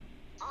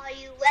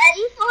you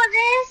ready for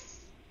this?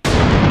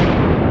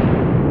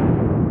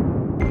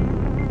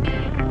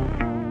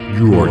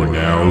 You are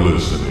now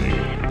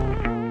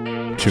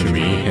listening to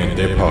Mi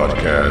Gente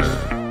Podcast,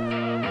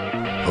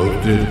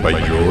 hosted by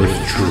yours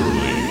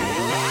truly.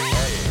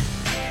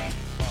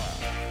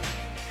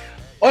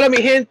 Hola,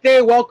 mi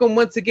gente. Welcome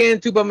once again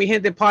to Mi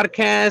Gente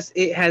Podcast.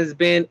 It has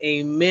been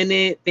a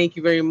minute. Thank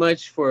you very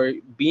much for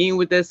being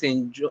with us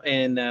and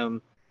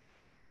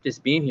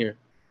just being here.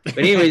 But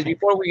anyways,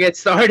 before we get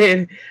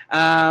started,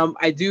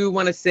 I do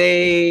want to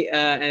say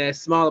a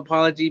small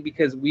apology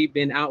because we've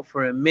been out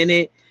for a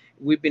minute.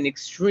 We've been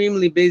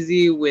extremely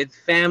busy with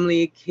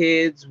family,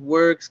 kids,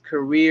 works,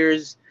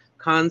 careers,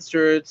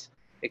 concerts,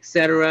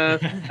 etc.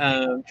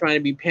 Trying to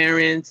be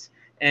parents.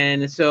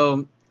 And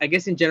so I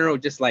guess in general,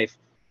 just life.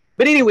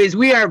 But anyways,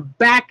 we are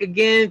back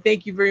again.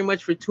 Thank you very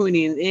much for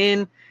tuning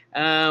in.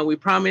 We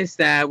promise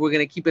that we're going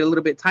to keep it a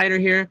little bit tighter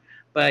here,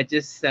 but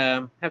just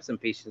have some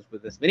patience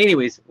with us. But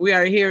anyways, we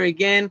are here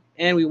again,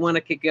 and we want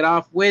to kick it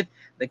off with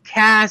the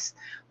cast.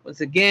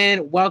 Once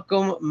again,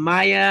 welcome.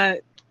 Maya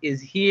is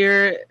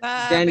here.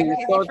 Danny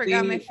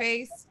forgot my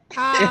face.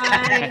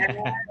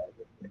 Hi.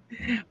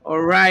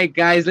 All right,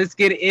 guys, let's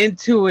get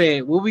into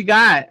it. What we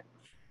got?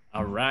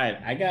 All right,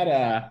 I got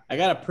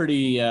a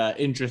pretty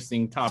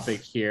interesting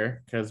topic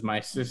here because my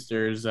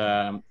sisters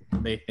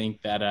they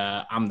think that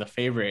I'm the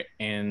favorite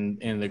in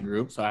the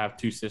group. So I have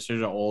two sisters,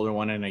 an older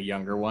one and a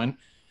younger one.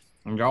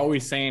 And they're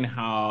always saying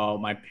how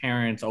my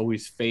parents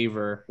always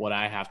favor what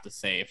I have to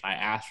say. If I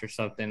ask for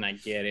something, I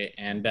get it.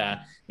 And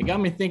it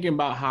got me thinking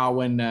about how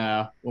when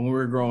we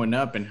were growing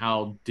up and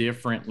how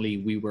differently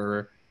we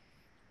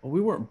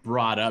weren't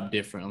brought up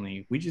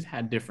differently. We just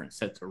had different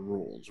sets of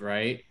rules,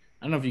 right?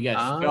 I don't know if you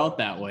guys felt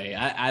that way.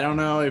 I don't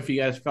know if you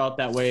guys felt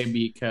that way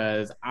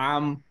because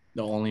I'm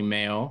the only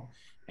male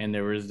and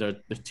there was the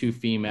two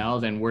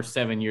females and we're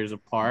 7 years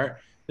apart.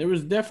 There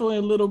was definitely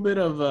a little bit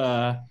of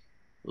a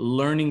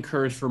learning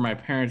curve for my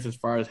parents as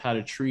far as how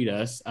to treat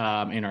us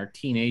in our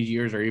teenage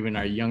years or even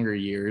our younger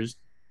years.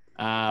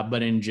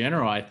 But in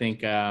general, I think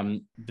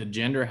the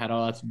gender had a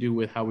lot to do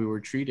with how we were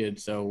treated.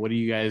 So what do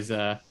you guys,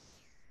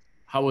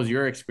 how was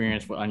your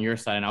experience on your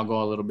side? And I'll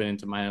go a little bit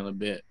into mine in a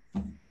bit.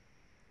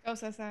 Go,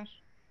 Cesar.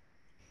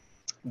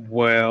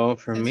 Well,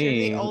 for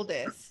me, you're the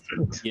oldest.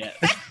 Yes.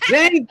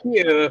 Thank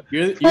you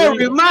You're for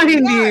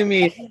reminding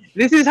me.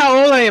 This is how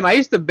old I am. I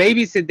used to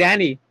babysit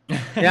Danny.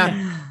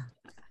 Yeah.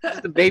 I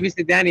used to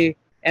babysit Danny.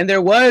 And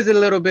there was a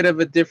little bit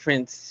of a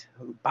difference,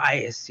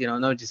 bias,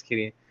 no, just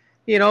kidding.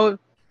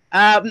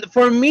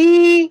 For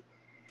me,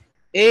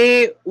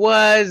 it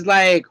was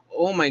like,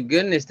 oh my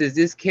goodness, does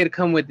this kid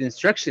come with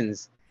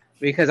instructions?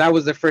 Because I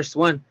was the first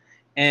one.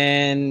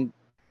 And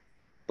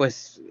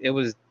it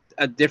was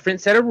a different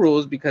set of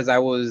rules because I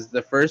was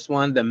the first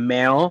one, the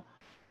male.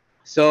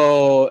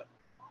 So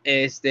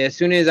as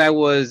soon as I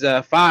was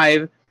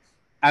 5,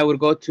 I would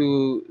go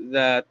to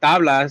the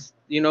tablas,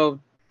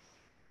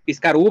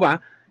 piscar uva.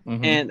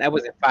 Mm-hmm. And I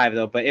wasn't 5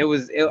 though, but I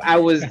was,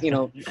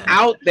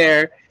 out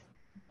there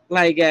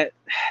like at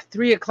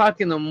 3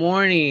 o'clock in the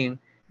morning,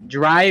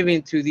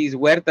 driving to these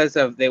huertas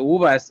of the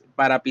uvas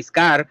para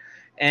piscar.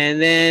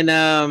 And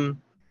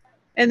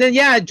then,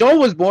 yeah, Joel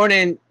was born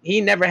and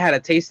he never had a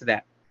taste of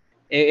that.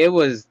 It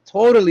was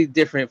totally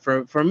different.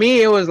 For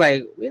me, it was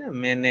like, wait a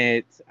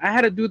minute. I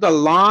had to do the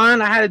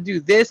lawn. I had to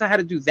do this. I had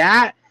to do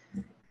that.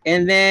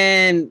 And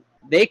then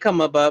they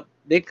come up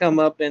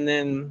and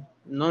then,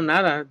 no,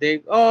 nada.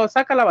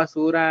 Saca la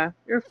basura.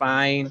 You're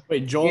fine.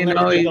 Wait, Joel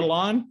never did the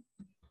lawn?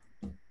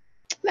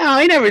 No,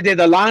 he never did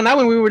the lawn. Not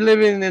when we were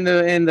living in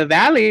the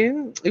valley.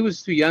 He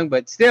was too young,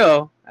 but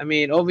still, I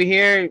mean, over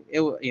here,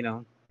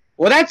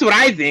 well, that's what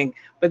I think.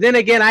 But then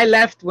again, I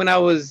left when I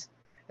was,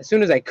 as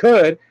soon as I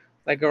could,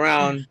 like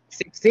around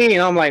 16.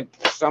 I'm like,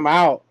 I'm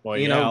out.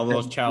 Well, all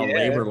those child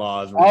labor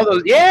laws. All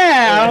those,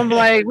 yeah. I'm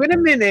like, wait a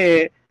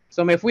minute.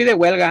 So me fui de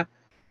huelga,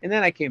 and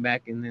then I came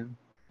back, and then,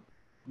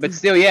 but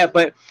still, yeah.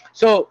 But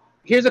so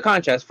here's a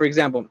contrast. For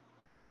example,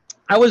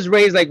 I was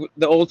raised like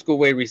the old school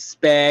way: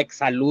 respect,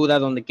 saluda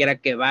donde quiera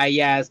que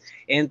vayas,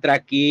 entra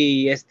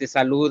aquí,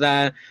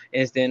 saluda,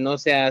 no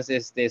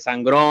seas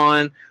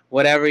sangrón,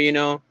 whatever,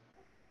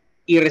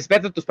 Y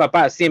respeta a tus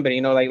papás siempre,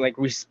 like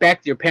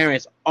respect your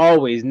parents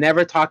always,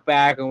 never talk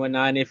back and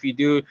whatnot. And if you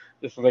do,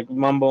 just like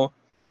mumble.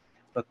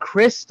 But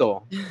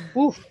Crystal,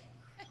 oof,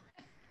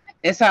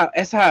 esa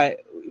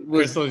was,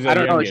 Crystal's I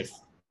don't know,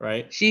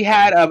 right? She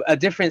had a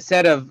different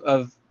set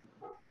of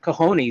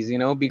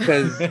cojones,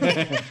 because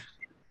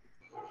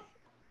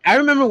I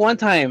remember one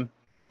time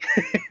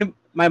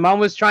my mom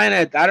was trying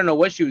to, I don't know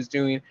what she was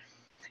doing,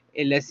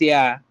 y le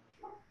decía,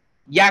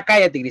 ya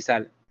cállate,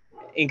 Cristal.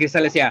 En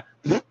Cristal le decía,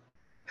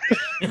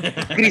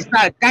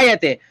 Cristal,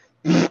 cállate.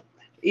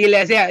 Y le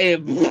hacía,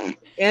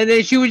 and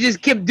then she would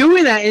just keep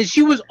doing that. And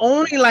she was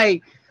only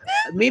like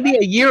maybe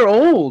a year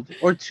old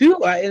or 2.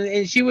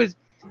 And she was,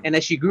 and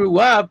as she grew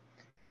up,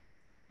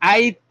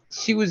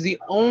 she was the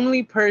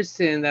only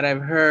person that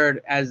I've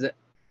heard as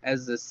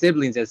the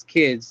siblings, as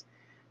kids,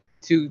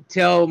 to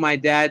tell my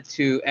dad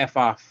to F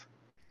off.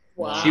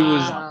 Wow. She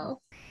was,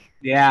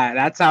 yeah,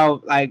 that's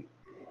how, like,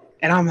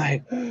 And I'm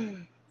like,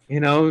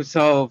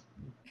 so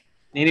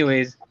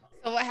anyways,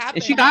 So what happened?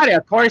 and she got it,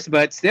 of course,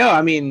 but still,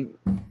 I mean,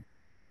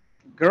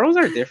 girls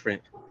are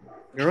different.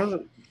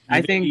 Girls,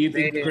 I think you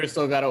think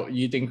Crystal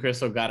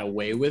got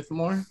away with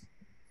more?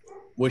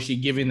 Was she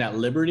giving that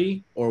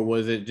liberty, or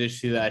was it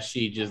just that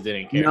she just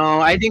didn't care?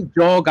 No, I think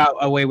Joel got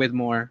away with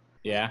more.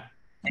 Yeah.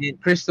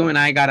 And Crystal and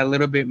I got a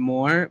little bit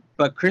more,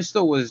 but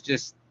Crystal was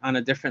just on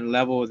a different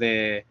level.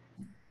 Me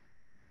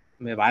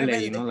vale,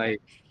 Rebelde.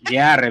 like,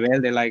 yeah,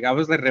 rebelde. Like, I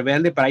was like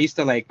rebelde, but I used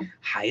to like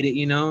hide it,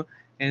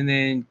 And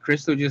then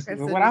Crystal just,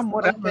 Crystal what I'm just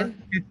whatever.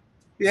 open.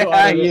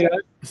 Yeah,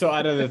 So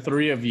out of the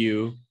three of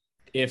you,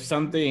 if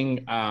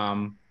something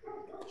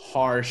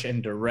harsh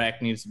and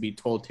direct needs to be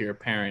told to your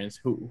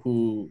parents,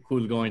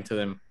 who's going to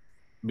them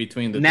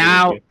between the three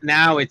of you?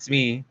 Now it's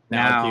me.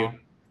 Now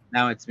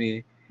It's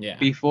me. Yeah.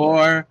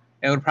 Before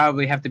it would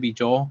probably have to be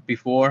Joel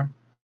before,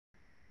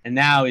 and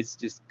now it's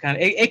just kind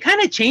of it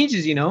kind of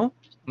changes,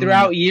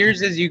 throughout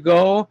years as you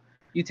go.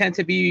 You tend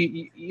to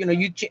be,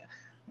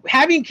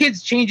 having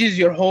kids changes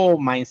your whole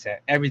mindset,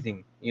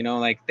 everything.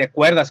 Like te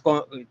acuerdas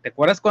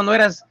cuando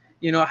eras,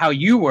 how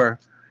you were.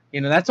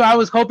 That's why I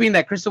was hoping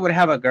that Crystal would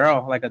have a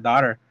girl, like a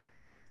daughter.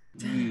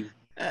 You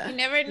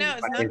never know.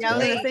 It's not I too was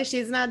late. gonna say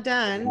she's not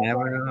done.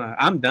 Never know.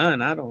 I'm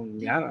done.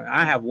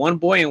 I have one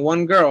boy and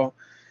one girl,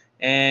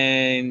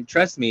 and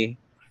trust me,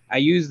 I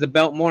use the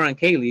belt more on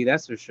Kaylee.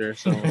 That's for sure.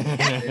 So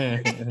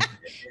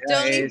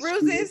Don't leave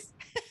bruises.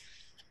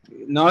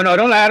 No,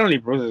 don't lie. I don't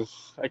leave bruises.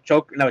 I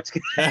choke. No, it's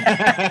kidding.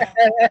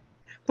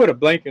 Put a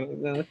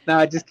blanket.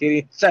 No, just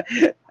kidding.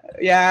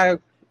 Yeah,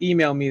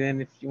 email me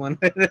then if you want.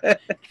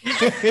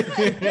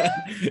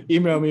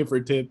 Email me for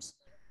tips.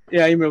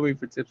 Yeah, email me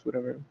for tips,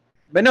 whatever.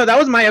 But no, that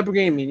was my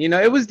upbringing.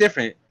 It was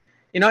different.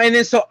 And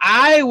then so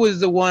I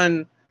was the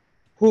one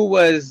who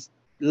was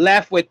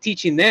left with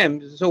teaching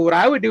them. So what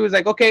I would do is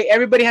like, okay,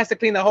 everybody has to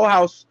clean the whole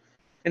house,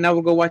 and I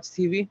would go watch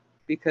TV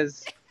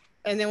because.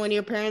 And then when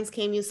your parents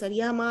came, you said,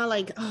 "Yeah, ma,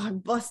 like, oh, I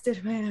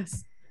busted my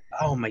ass."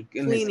 Oh my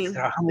goodness! Cleaning.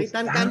 Tan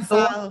Tan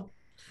cansado.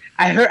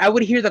 cansado. I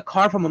would hear the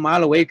car from a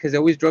mile away because they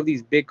always drove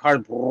these big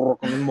cars. Con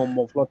un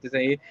moflotes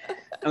ahí.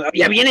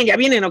 Ya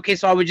vienen. Okay,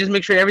 so I would just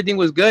make sure everything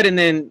was good, and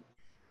then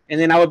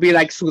I would be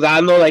like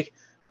sudando, like,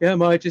 yeah,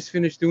 ma, I just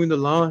finished doing the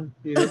lawn.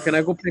 Can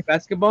I go play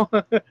basketball?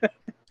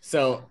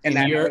 So,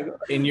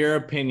 in your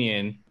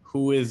opinion,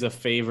 who is a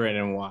favorite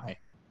and why?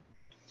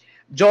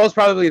 Joel's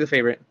probably the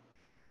favorite.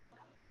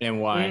 And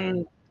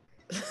why?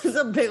 It's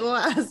a big old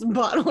ass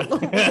bottle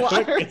of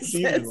water.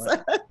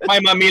 My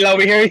mamila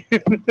over here.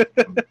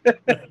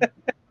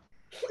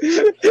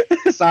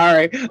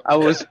 Sorry, I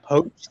was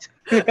poached.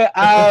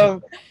 I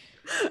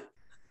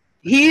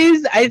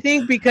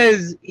think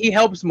because he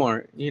helps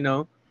more,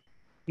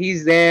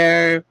 He's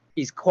there,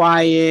 he's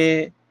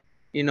quiet,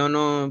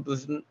 no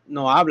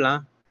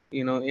habla,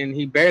 and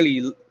he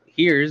barely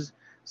hears.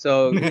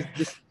 So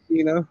just,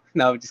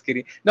 no, just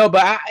kidding. No,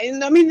 but I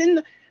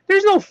mean,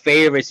 there's no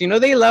favorites,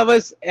 they love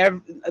us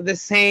the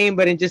same,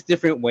 but in just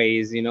different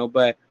ways,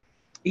 but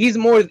he's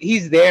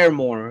there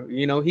more,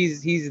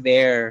 he's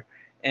there,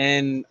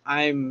 and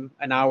I'm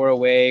an hour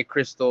away.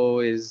 Crystal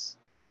is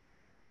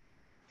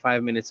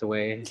 5 minutes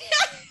away.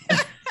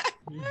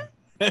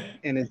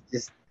 And it's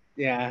just,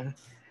 yeah,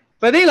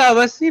 but they love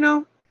us, they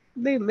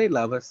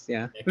love us.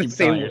 Yeah. Keep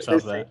telling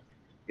yourself that.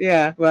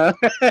 Yeah. Well,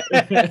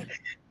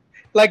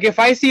 like if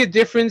I see a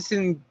difference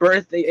in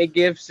birthday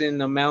gifts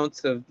and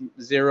amounts of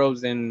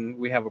zeros, then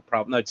we have a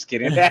problem. No, just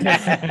kidding.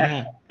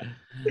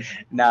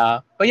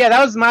 No, but yeah,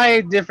 that was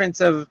my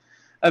difference of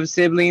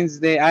siblings.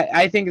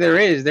 I think there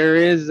is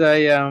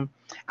a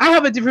I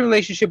have a different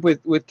relationship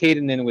with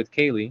Caden than with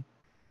Kaylee,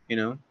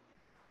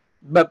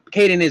 but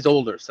Caden is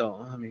older,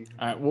 so I mean.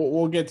 All right,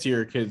 we'll get to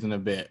your kids in a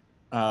bit.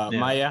 Yeah.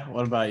 Maya,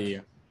 what about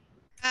you?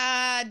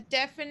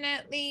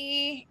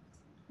 Definitely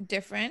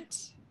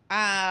different.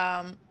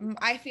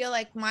 I feel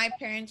like my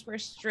parents were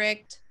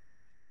stricter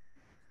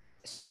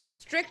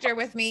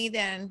with me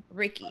than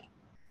Ricky.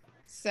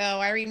 So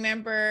I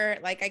remember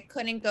like I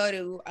couldn't go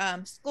to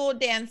school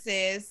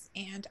dances,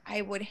 and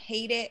I would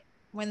hate it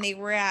when they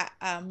were at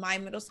my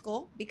middle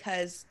school,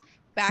 because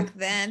back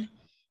then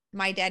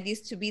my dad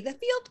used to be the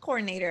field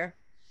coordinator.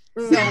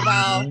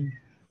 So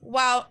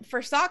while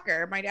for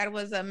soccer, my dad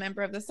was a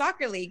member of the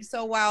soccer league.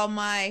 So while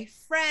my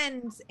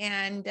friends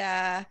and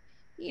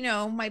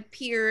my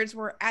peers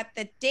were at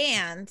the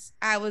dance,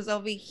 I was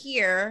over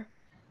here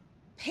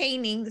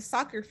painting the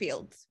soccer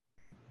fields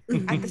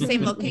at the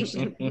same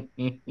location.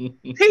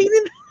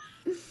 Painting.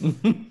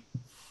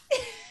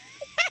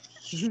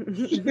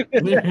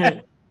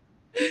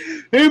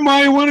 Hey,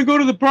 Maya, want to go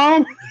to the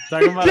prom?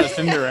 Talking about a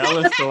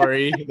Cinderella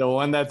story, the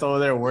one that's over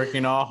there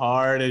working all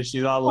hard and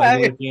she's all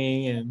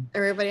looking and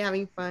everybody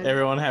having fun.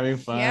 Everyone having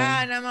fun.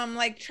 Yeah, and I'm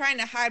like trying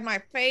to hide my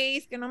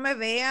face, que no me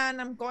vean.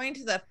 I'm going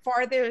to the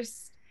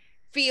farthest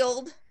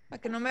field, para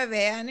que no me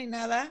vean ni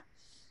nada.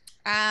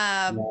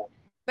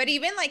 But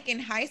even like in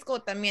high school,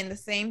 también the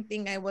same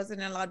thing. I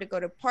wasn't allowed to go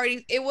to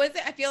parties.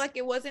 I feel like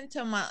it wasn't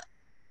till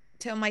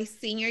my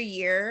senior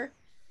year,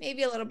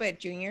 maybe a little bit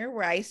junior,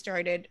 where I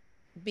started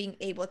being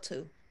able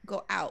to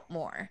go out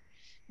more.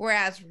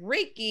 Whereas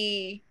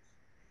Ricky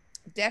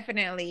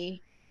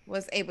definitely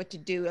was able to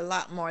do a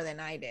lot more than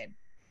I did.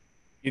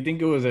 You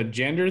think it was a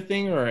gender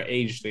thing or an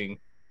age thing?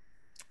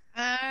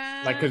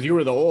 Like, because Um, you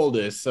were the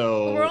oldest,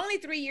 so we're only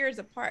 3 years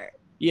apart.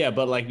 yeah,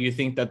 but like, you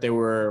think that they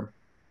were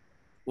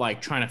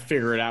like trying to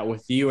figure it out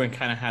with you and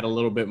kind of had a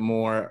little bit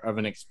more of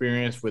an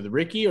experience with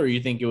Ricky, or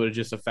you think it was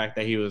just the fact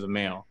that he was a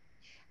male?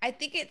 I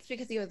think it's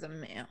because he was a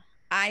male.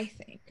 I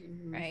think,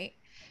 right?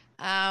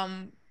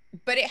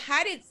 But it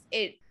had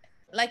it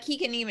like he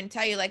can even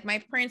tell you, like my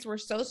parents were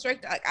so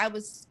strict, like I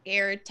was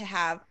scared to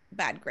have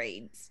bad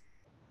grades.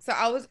 So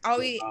I was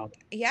always,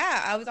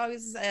 I was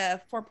always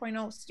a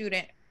 4.0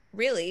 student,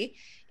 really.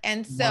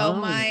 And so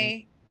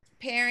my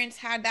parents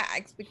had that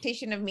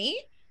expectation of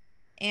me,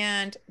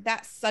 and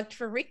that sucked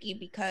for Ricky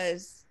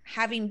because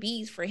having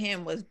B's for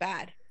him was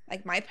bad.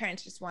 Like my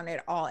parents just wanted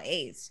all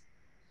A's,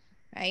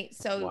 right?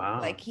 So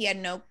like he had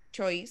no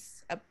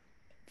choice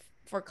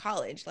for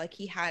college. Like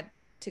he had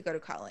to go to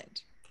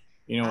college.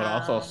 You know what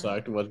also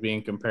sucked was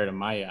being compared to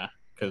Maya,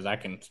 because I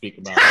can speak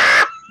about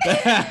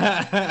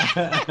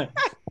it.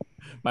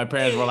 My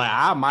parents were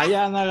like,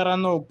 Maya anda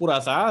agarrando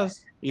puras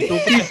A's. ¿Y tú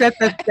He qué? set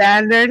the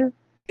standard.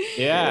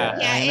 Yeah,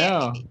 I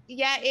know.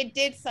 It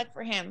did suck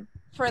for him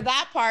for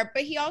that part,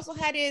 but he also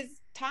had his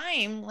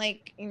time.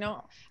 Like, you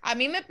know, I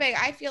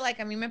feel like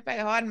a mí me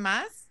pegaban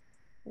más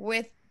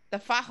with the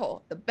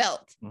fajo, the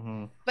belt.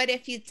 Mm-hmm. But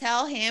if you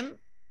tell him,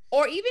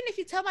 or even if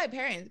you tell my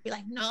parents, be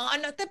like, no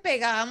te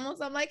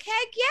pegamos. I'm like,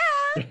 heck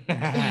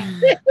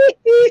yeah.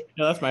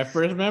 That's my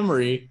first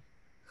memory.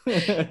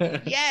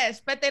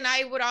 Yes, but then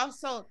I would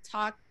also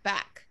talk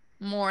back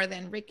more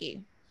than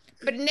Ricky,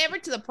 but never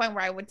to the point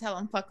where I would tell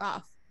him fuck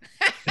off.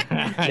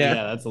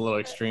 Yeah, that's a little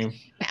extreme.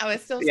 I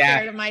was so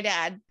scared of my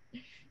dad.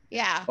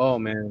 Yeah. Oh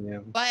man, yeah.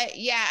 But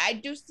yeah, I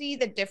do see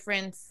the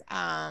difference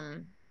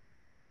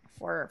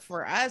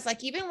for us.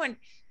 Like even when,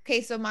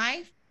 okay, so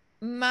my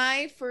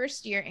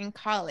first year in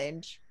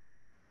college,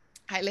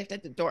 I lived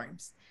at the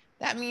dorms.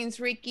 That means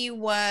Ricky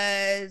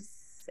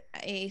was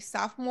a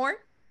sophomore.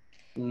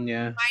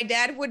 Yeah. My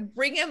dad would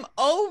bring him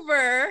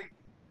over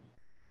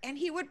and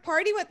he would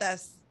party with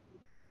us.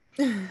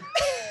 Him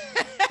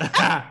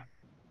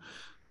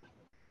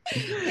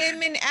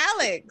and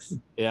Alex.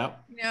 Yeah.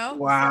 You know?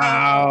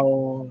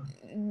 Wow. So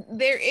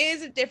there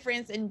is a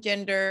difference in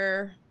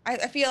gender.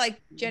 I feel like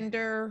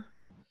gender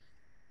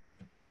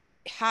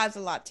has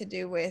a lot to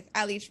do with,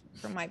 at least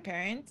for my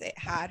parents, it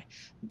had.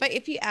 But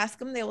if you ask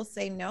them, they will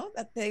say no,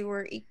 that they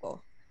were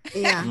equal.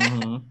 Yeah.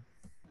 Mm-hmm.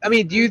 I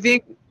mean, do you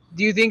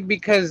think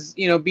because,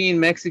 you know, being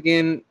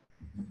Mexican,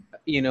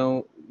 you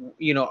know,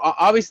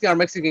 obviously our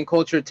Mexican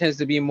culture tends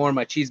to be more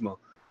machismo,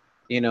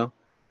 you know,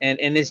 and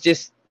it's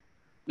just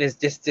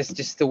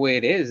the way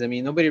it is. I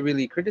mean, nobody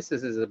really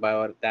criticizes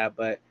about that,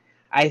 but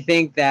I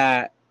think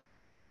that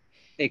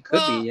it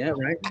could be, yeah,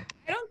 right.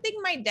 I don't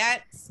think my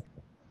dad's,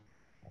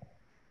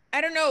 I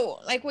don't know,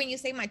 like when you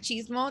say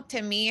machismo,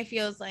 to me it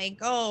feels like,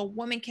 oh,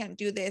 women can't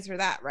do this or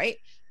that, right?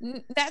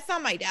 That's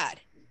not my dad.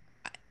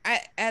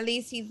 At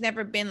least he's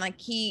never been like,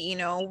 he, you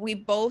know, we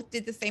both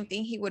did the same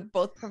thing. He would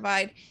both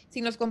provide.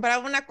 Si nos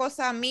compraba una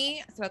cosa a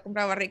mí, se la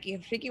compraba a Ricky.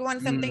 If Ricky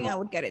wanted something, I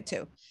would get it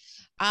too.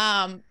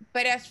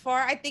 But as far,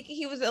 I think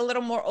he was a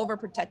little more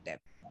overprotective.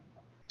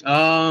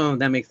 Oh,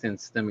 that makes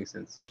sense.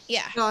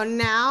 Yeah. So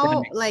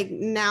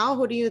now,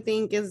 who do you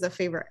think is the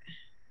favorite?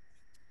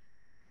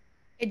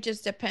 It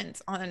just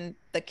depends on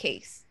the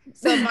case.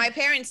 So my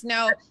parents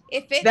know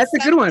if it's that's a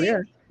good one,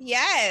 yeah.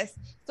 Yes.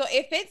 So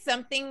if it's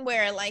something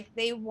where like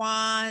they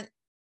want,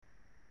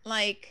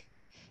 like,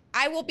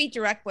 I will be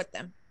direct with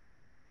them,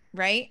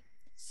 right?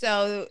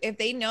 So if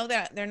they know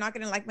that they're not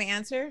gonna like my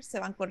answer, se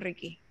van con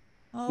Ricky.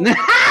 Oh,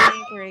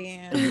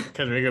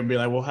 Because Ricky would be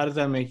like, well, how does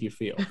that make you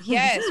feel?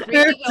 yes,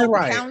 Ricky will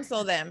Right.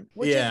 counsel them,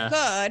 which is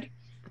good.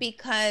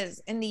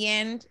 Because in the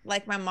end,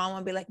 like my mom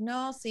would be like,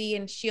 no, see,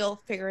 and she'll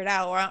figure it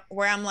out.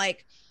 Where I'm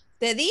like,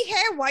 te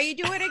dije, why you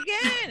do it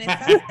again?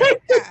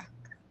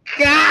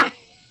 God.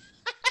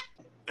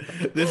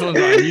 This one's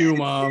on you,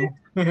 Mom.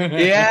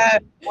 Yeah,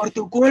 por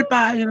tu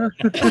culpa, you know.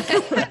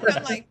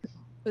 I'm like,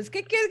 pues,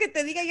 ¿qué quieres que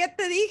te diga? Ya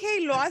te dije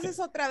y lo haces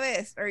otra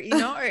vez. Or, you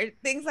know, or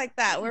things like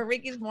that, where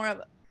Ricky's more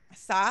of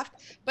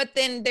soft. But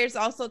then there's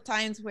also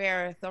times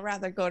where they'll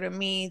rather go to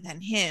me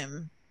than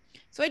him.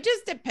 So it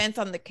just depends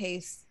on the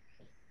case.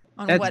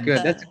 That's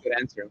good. That's a good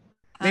answer.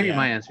 Maybe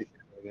my answer.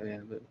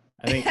 Yeah, but...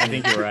 I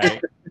think you're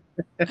right.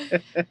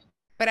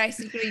 But I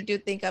secretly do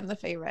think I'm the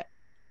favorite.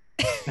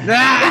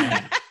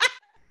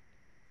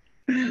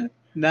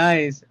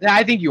 Nice. Yeah,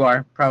 I think you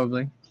are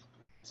probably.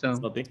 So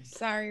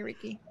sorry,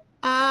 Ricky.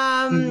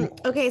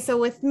 Okay, so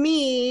with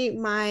me,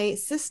 my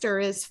sister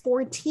is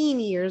 14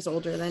 years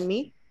older than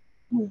me.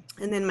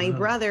 And then my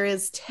brother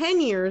is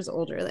 10 years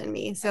older than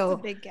me. So that's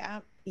a big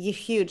gap. A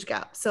huge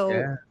gap.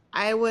 So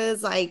I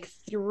was like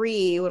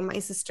 3 when my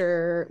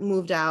sister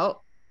moved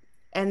out.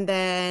 And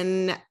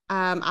then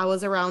I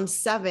was around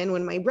 7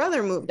 when my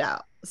brother moved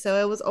out.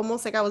 So it was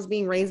almost like I was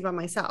being raised by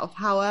myself.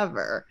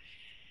 However,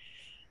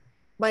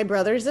 my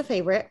brother's a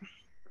favorite.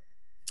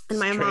 And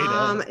my Straight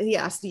mom, up.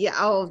 yes, yeah,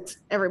 oh,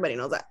 everybody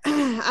knows that.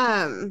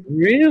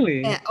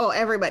 Really?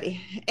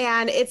 Everybody.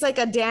 And it's like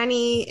a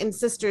Danny and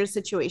sisters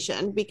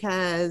situation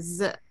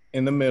because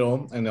In the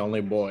middle and the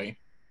only boy.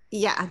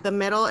 yeah, the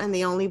middle and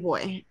the only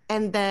boy.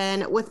 And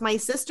then with my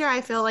sister,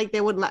 I feel like they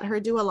would let her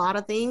do a lot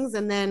of things.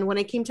 And then when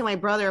it came to my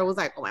brother, it was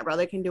like, oh, my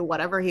brother can do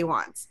whatever he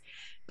wants.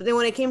 But then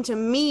when it came to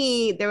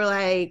me, they were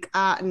like,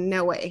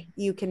 no way,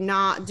 you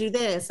cannot do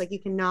this. Like, you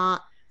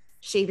cannot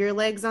shave your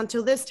legs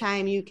until this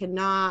time. You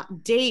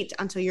cannot date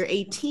until you're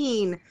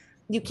 18.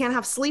 You can't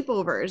have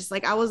sleepovers.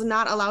 Like, I was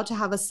not allowed to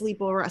have a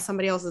sleepover at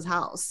somebody else's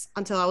house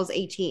until I was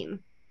 18.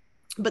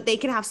 But they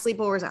can have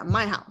sleepovers at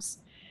my house.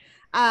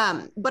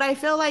 But I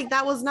feel like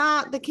that was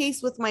not the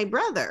case with my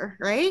brother,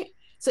 right?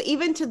 So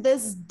even to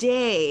this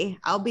day,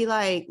 I'll be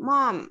like,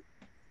 Mom,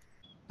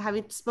 have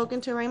you spoken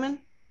to Raymond?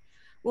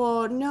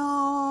 Well,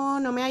 no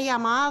me ha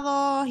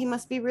llamado. He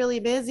must be really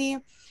busy.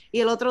 Y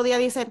el otro día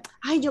dice,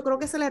 ay, yo creo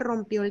que se le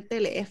rompió el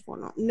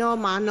teléfono. No,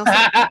 ma, no se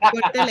le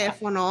rompió el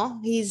teléfono.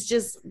 He's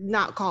just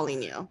not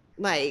calling you.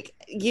 Like,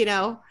 you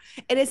know,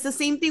 and it's the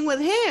same thing with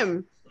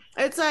him.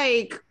 It's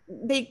like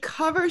they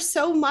cover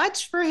so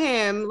much for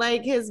him.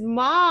 Like his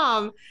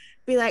mom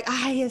be like,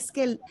 ay, es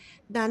que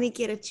Danny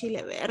quiere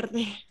chile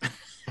verde.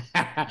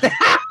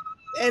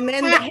 And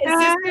then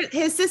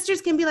his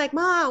sisters can be like,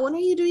 Ma, when are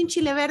you doing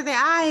chile verde?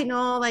 I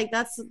know, like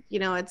that's, you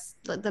know, it's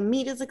the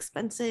meat is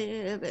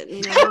expensive, and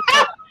you know.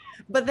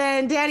 But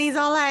then Danny's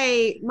all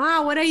like,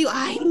 Ma, when are you?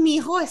 Ay,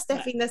 mijo,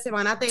 este fin de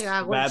semana te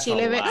hago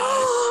chile verde.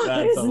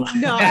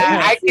 No,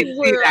 I can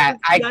see that.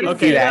 I can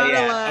see that.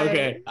 Yeah.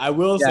 Okay. I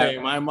will say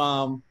my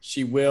mom,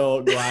 she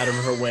will go out of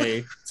her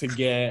way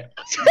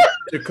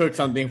to cook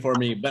something for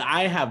me, but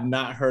I have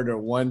not heard her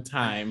one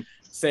time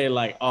say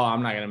like, oh,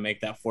 I'm not gonna make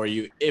that for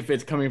you if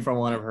it's coming from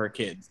one of her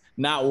kids.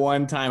 Not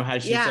one time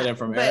has she said it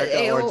from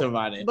Erica or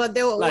Tavane. But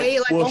they'll wait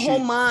like a whole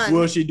month.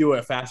 Will she do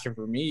it faster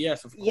for me?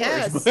 Yes, of course.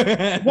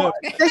 Yes. Well,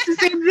 that's the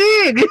same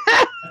thing.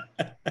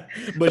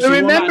 But she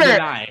will not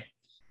deny.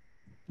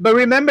 But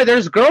remember,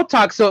 there's girl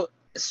talk. So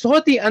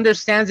Soti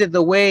understands it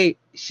the way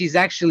she's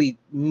actually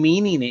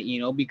meaning it, you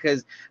know,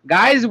 because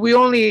guys, we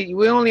only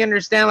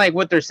understand like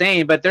what they're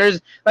saying, but there's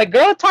like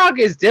girl talk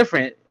is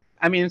different.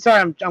 I mean, sorry,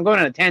 I'm going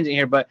on a tangent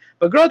here, but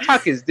girl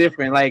talk is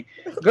different. Like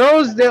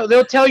girls,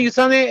 they'll tell you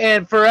something,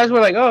 and for us,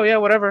 we're like, oh yeah,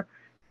 whatever.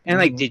 And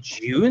like, did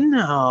you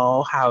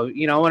know how?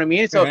 You know what I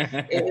mean? So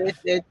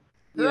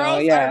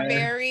girls are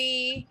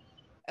very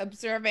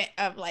observant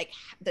of like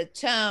the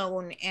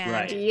tone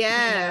and you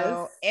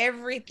know,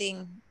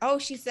 everything. Oh,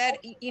 she said,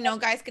 you know,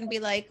 guys can be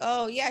like,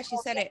 oh yeah, she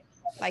said it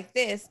like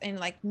this, and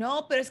like,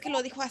 no, pero es que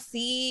lo dijo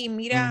así,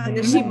 mira. And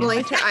then she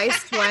blinked her eyes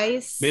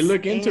twice. They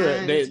look into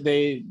it.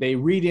 They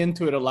read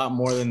into it a lot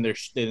more than they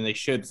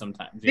should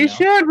sometimes. They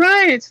should,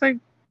 right? It's like,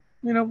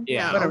 you know,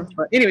 whatever.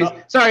 But anyways,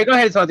 sorry, go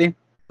ahead, Salty.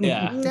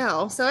 Yeah.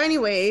 No. So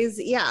anyways,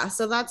 yeah.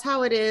 So that's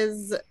how it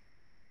is.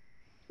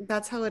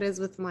 That's how it is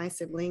with my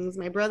siblings.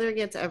 My brother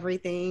gets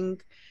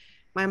everything.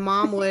 My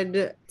mom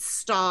would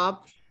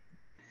stop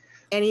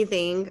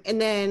anything.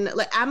 And then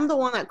like I'm the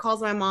one that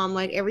calls my mom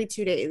like every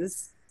 2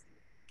 days.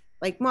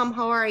 Like, Mom,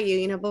 how are you?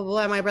 You know, blah, blah,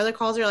 blah. My brother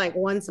calls her like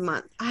once a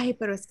month. Ay,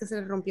 pero es que se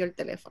le rompió el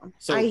teléfono.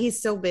 So, ay,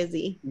 he's so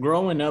busy.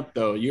 Growing up,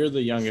 though, you're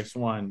the youngest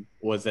one.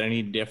 Was it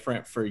any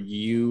different for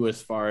you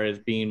as far as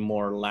being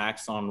more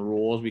lax on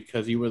rules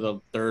because you were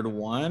the third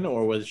one,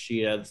 or was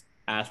she as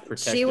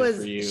protective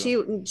for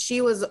you?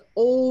 She was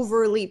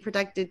overly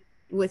protected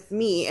with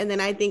me, and then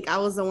I think I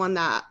was the one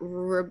that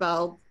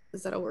rebelled.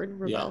 Is that a word?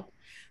 Rebelled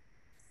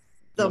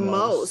the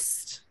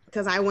most.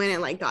 Because I went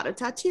and like got a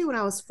tattoo when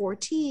I was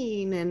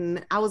 14,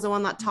 and I was the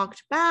one that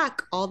talked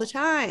back all the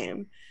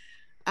time.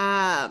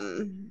 But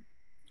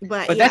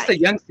that's the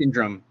young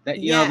syndrome. That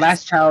you know,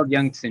 last child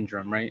young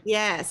syndrome, right?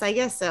 Yes, I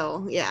guess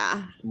so.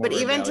 Yeah. But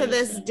even to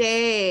this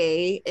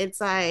day,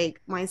 it's like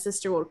my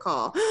sister would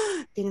call,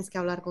 tienes que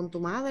hablar con tu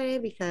madre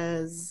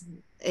because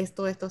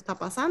esto está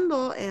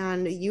pasando,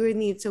 and you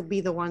need to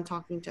be the one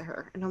talking to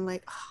her. And I'm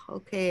like, oh,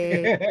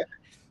 okay.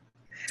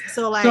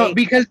 So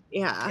because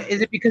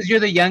is it because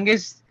you're the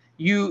youngest?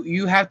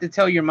 You have to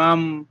tell your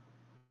mom.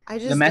 I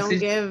just don't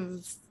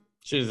give.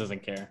 She just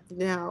doesn't care.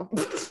 No.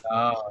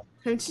 Oh.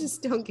 I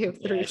just don't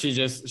give through. Yeah, she's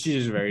just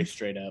very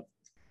straight up.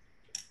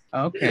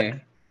 Okay.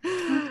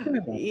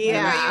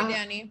 Yeah. How about you,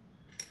 Danny?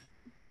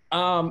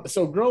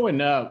 So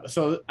growing up,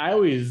 I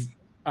always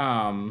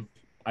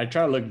I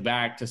try to look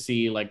back to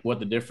see like what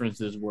the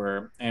differences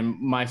were, and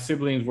my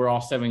siblings were all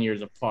 7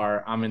 years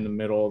apart. I'm in the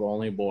middle, the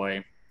only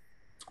boy.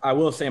 I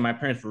will say my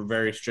parents were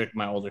very strict.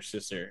 My older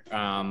sister.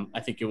 I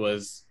think it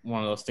was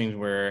one of those things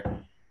where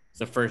it's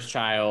the first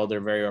child.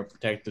 They're very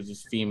protective.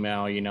 As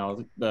female, you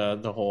know,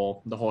 the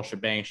whole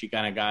shebang. She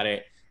kind of got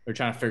it. They're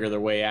trying to figure their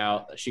way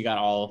out. She got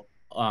all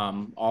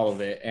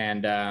of it.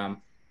 And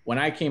when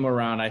I came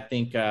around, I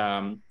think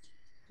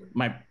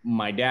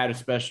my dad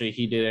especially,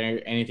 he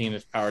did anything in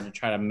his power to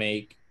try to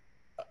make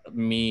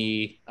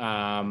me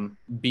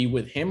be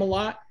with him a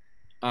lot.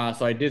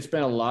 So I did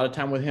spend a lot of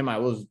time with him. I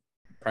was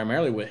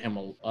primarily with him,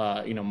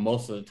 you know,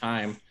 most of the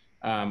time.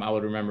 I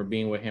would remember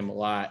being with him a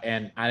lot,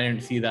 and I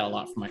didn't see that a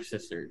lot from my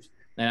sisters.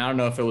 And I don't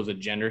know if it was a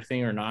gender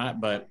thing or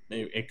not, but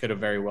it could have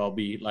very well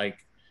be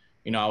like,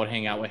 you know, I would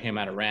hang out with him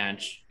at a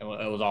ranch. It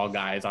was all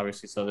guys,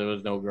 obviously, so there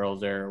was no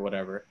girls there or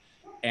whatever.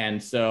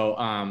 And so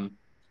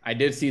I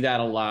did see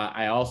that a lot.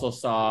 I also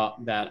saw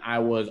that I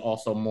was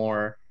also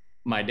more,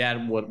 my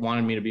dad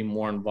wanted me to be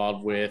more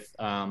involved with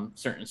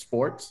certain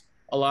sports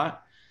a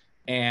lot.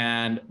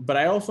 But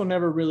I also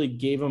never really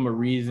gave him a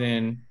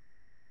reason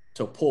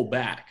to pull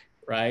back,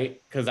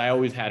 right? Because I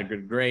always had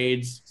good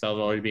grades. So I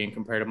was always being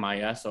compared to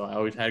Maya. So I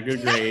always had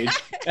good grades.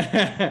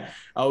 I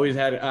always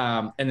had,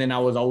 and then I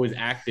was always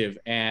active.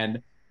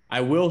 And I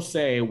will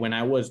say, when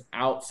I was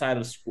outside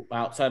of school,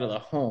 outside of the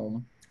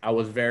home, I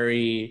was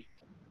very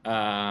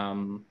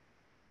extrovert.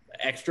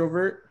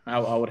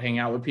 I would hang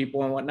out with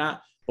people and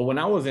whatnot. But when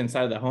I was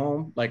inside the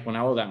home, like when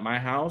I was at my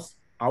house,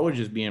 I would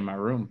just be in my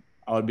room.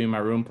 I would be in my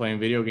room playing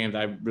video games.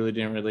 I really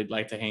didn't really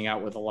like to hang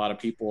out with a lot of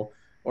people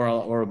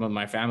or with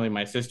my family,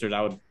 my sisters.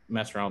 I would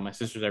mess around with my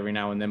sisters every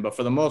now and then. But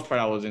for the most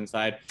part, I was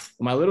inside.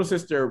 When my little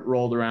sister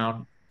rolled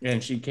around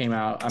and she came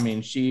out, I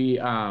mean, she,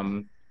 I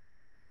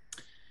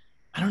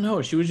don't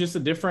know. She was just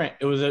it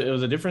was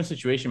a different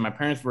situation. My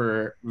parents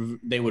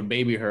they would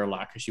baby her a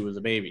lot because she was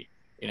a baby,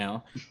 you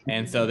know?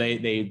 And so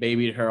they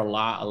babied her a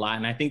lot.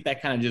 And I think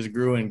that kind of just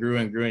grew and grew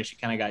and grew. And she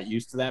kind of got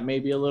used to that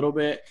maybe a little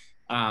bit.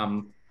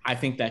 I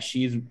think that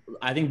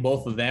I think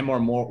both of them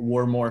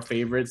were more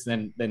favorites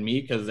than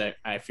me, because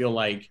I feel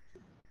like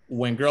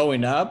when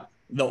growing up,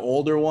 the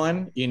older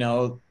one, you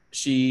know,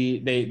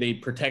 they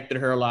protected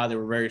her a lot. They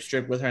were very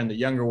strict with her, and the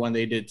younger one,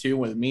 they did too.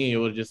 With me, it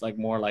was just like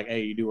more like,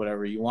 hey, you do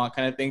whatever you want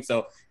kind of thing.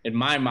 So in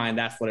my mind,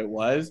 that's what it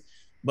was.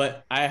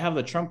 But I have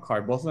the trump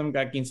card. Both of them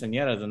got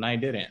quinceañeras and I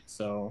didn't.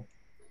 So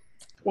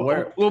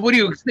well, what do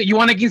you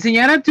want a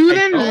quinceañera too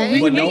then?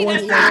 But no one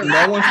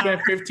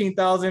spent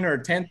 $15,000 or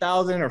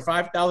 $10,000 or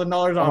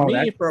 $5,000 on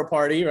me for a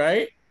party,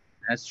 right?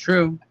 That's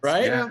true,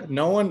 right? Yeah.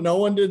 No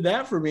one did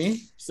that for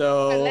me.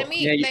 So but let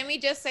me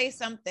just say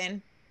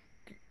something.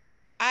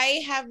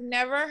 I have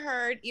never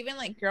heard, even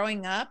like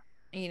growing up,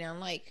 you know,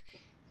 like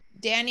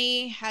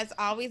Danny has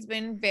always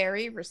been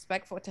very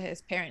respectful to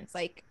his parents.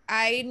 Like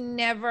I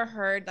never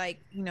heard like,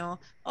 you know,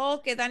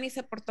 oh, que Danny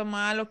se portó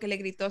mal o que le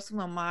gritó a su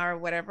mamá or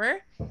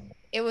whatever.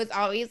 It was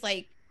always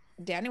like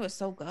Danny was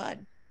so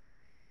good.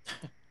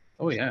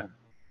 Oh yeah,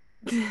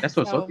 that's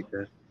what Sophie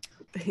said.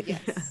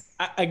 Yes.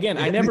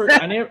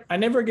 I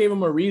never gave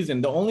him a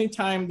reason. The only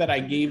time that I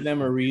gave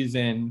them a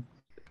reason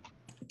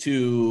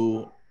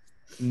to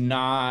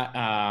not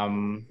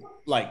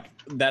like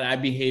that I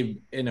behaved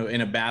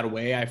in a bad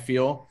way, I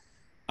feel,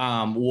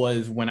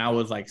 was when I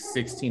was like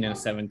 16 and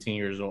 17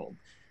 years old.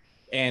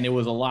 And it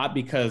was a lot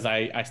because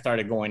I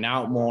started going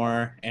out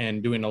more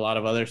and doing a lot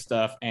of other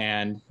stuff.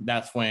 And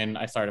that's when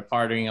I started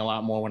partying a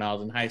lot more when I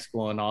was in high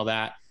school and all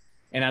that.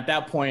 And at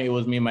that point, it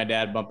was me and my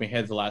dad bumping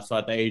heads a lot. So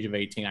at the age of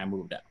 18, I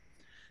moved out.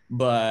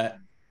 But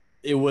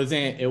it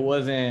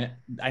wasn't,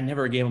 I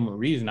never gave him a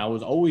reason. I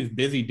was always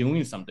busy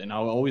doing something. I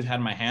always had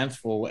my hands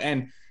full.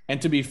 And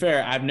to be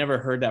fair, I've never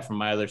heard that from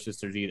my other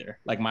sisters either.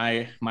 Like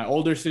my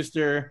older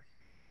sister,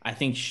 I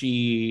think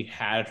she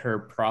had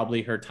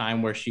her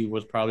time where she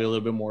was probably a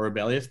little bit more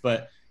rebellious,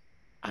 but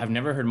I've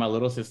never heard my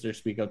little sister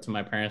speak up to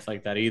my parents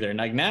like that either. And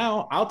like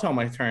now I'll tell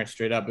my parents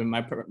straight up, and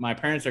my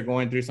parents are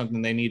going through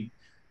something, they need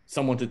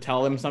someone to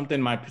tell them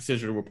something. My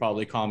sister will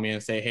probably call me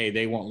and say, hey,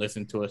 they won't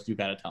listen to us. You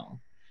got to tell them.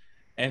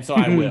 And so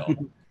I will.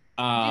 You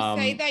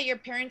say that your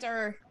parents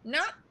are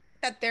not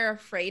that they're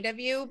afraid of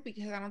you,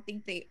 because I don't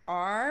think they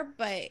are,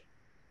 but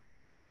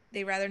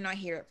they rather not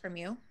hear it from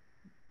you.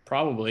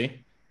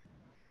 Probably.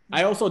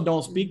 I also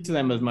don't speak to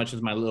them as much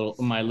as my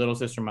little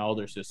sister, my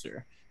older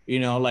sister. You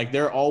know, like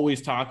they're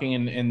always talking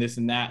and this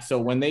and that. So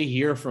when they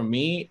hear from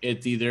me,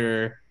 it's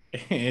either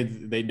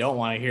they don't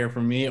want to hear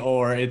from me,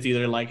 or it's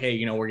either like, hey,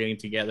 you know, we're getting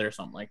together or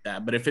something like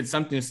that. But if it's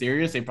something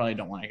serious, they probably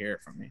don't want to hear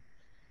it from me.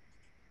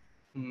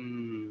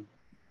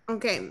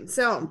 Okay,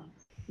 so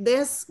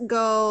this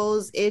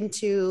goes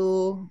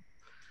into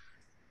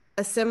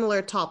a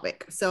similar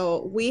topic.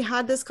 So we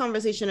had this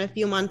conversation a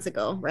few months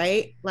ago,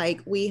 right?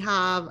 Like we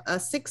have a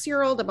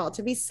 6-year-old about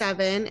to be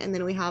 7, and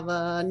then we have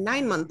a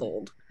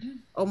 9-month-old,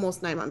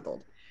 almost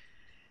 9-month-old.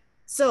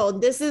 So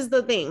this is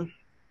the thing.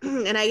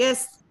 And I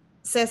guess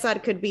Cesar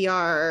could be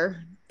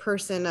our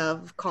person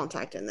of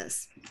contact in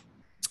this.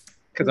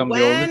 Because I'm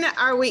when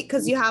are we,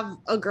 because you have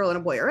a girl and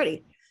a boy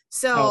already.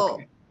 So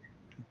okay.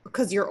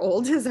 Because you're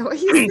old, is that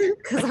what you said?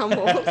 Because I'm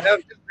old.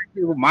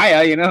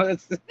 Maya, you know.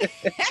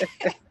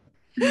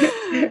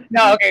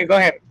 No, okay, go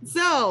ahead.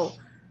 So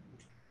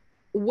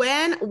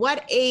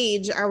what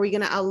age are we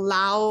going to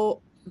allow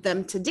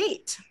them to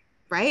date,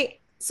 right?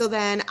 So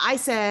then I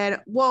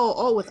said,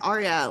 with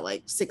Arya,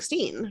 like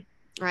 16,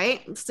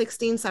 right?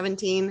 16,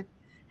 17.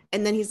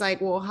 And then he's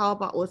like, well, how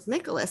about with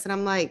Nicholas? And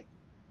I'm like,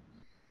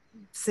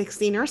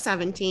 16 or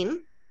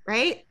 17,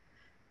 right?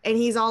 And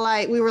he's all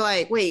like, we were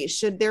like, wait,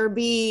 should there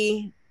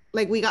be,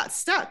 like, we got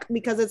stuck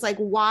because it's like,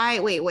 why,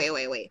 wait.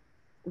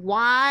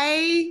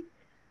 Why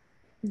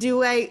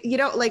do I,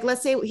 like,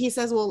 let's say he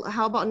says, well,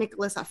 how about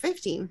Nicholas at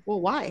 15?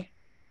 Well, why?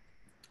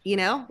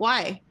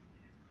 Why?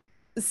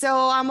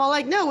 So I'm all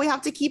like, no, we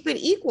have to keep it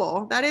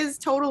equal. That is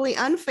totally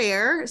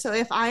unfair. So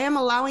if I am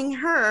allowing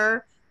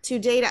her to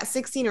date at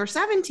 16 or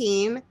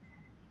 17,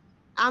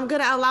 I'm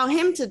going to allow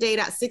him to date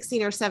at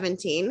 16 or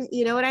 17.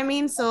 You know what I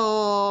mean?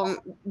 So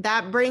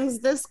that brings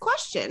this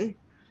question.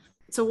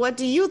 So what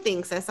do you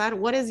think, Cesar?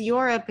 What is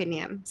your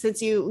opinion?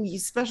 Since you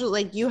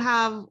especially, like, you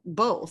have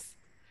both.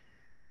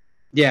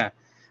 Yeah,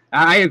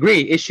 I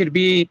agree. It should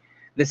be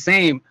the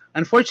same.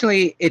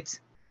 Unfortunately, it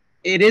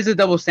is a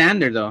double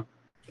standard, though.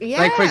 Yes.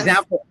 Like, for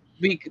example,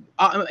 it's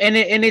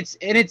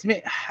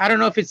I don't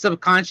know if it's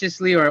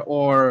subconsciously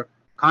or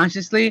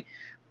consciously,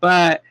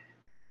 but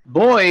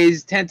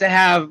boys tend to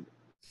have,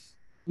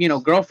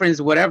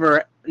 girlfriends,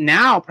 whatever,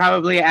 now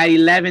probably at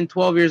 11,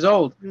 12 years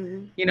old.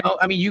 Mm-hmm.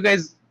 I mean, you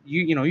guys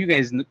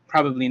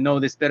probably know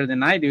this better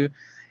than I do.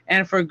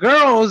 And for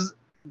girls,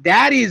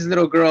 daddy's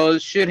little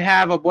girls should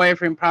have a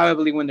boyfriend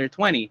probably when they're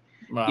 20,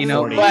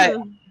 40. but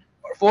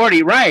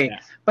 40, right? Yeah.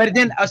 But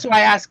then, so I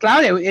asked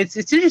Claudia. It's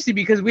interesting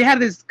because we had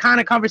this kind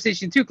of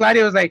conversation too.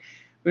 Claudia was like,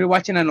 we were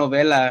watching a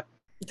novela,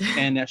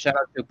 and shout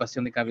out to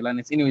Pasión de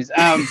Gavilanes. Anyways,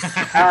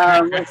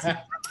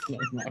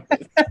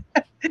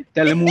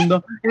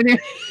 Telemundo.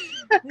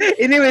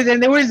 Anyways,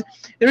 and there was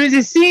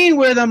a scene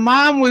where the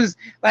mom was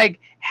like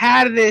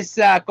had this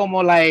como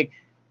like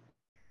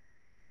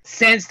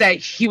sense that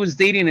he was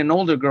dating an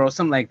older girl,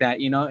 something like that,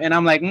 and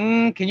I'm like,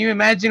 can you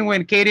imagine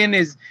when Kaden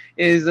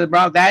is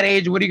about that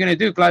age? What are you gonna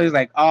do? Claudia's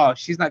like, oh,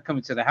 she's not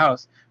coming to the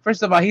house.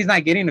 First of all, he's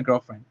not getting a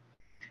girlfriend.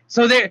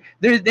 So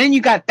then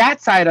you got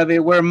that side of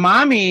it where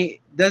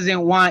mommy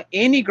doesn't want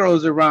any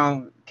girls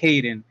around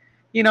Kaden,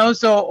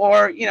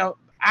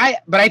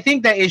 but I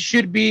think that it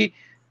should be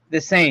the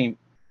same.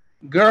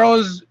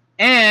 Girls,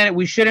 and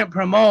we shouldn't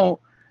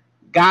promote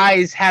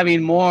guys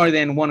having more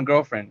than one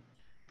girlfriend.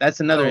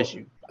 That's another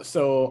issue.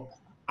 So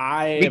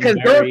because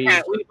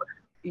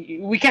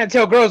we can't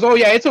tell girls, oh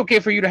yeah, it's okay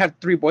for you to have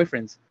 3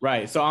 boyfriends.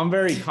 Right. So I'm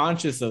very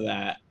conscious of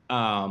that.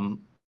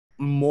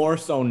 More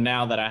so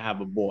now that I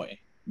have a boy,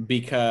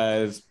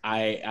 because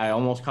I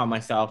almost caught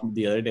myself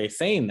the other day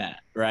saying that,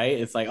 right?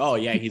 It's like, oh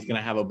yeah, he's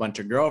gonna have a bunch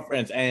of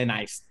girlfriends, and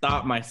I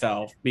stopped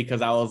myself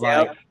because I was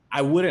like,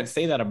 I wouldn't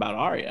say that about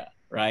Arya,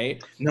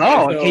 right?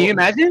 No, so, can you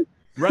imagine?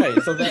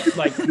 Right. So that,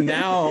 like,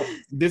 now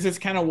this is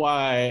kind of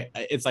why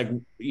it's like,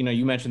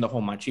 you mentioned the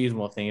whole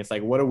machismo thing. It's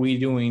like, what are we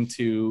doing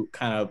to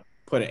kind of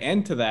put an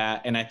end to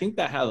that? And I think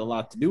that has a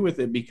lot to do with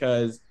it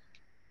because,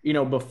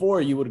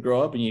 before you would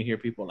grow up and you hear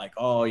people like,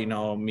 oh,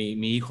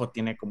 mi hijo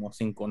tiene como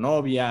 5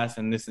 novias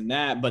and this and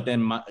that. But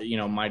then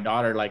my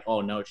daughter, like,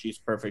 oh no, she's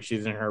perfect.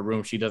 She's in her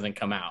room. She doesn't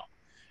come out,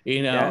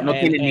 no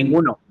tiene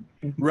ninguno.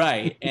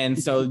 Right.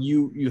 And so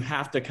you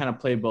have to kind of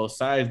play both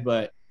sides,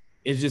 but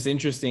it's just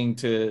interesting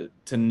to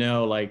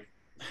know, like,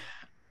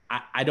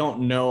 I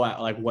don't know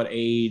at like what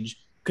age,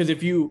 because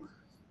if you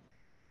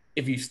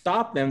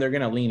stop them, they're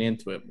gonna lean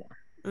into it more,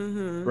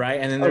 right?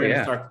 And then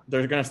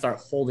they're gonna start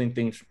holding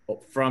things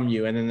from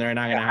you, and then they're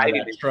not gonna have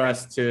that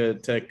trust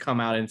to come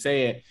out and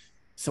say it.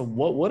 So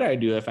what would I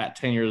do if at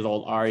 10 years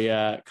old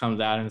Arya comes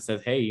out and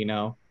says, hey,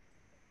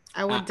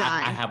 I would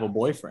die. I have a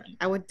boyfriend.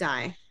 I would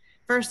die.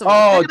 First of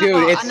all,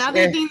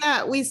 another thing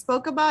that we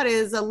spoke about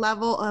is a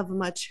level of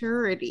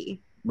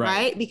maturity.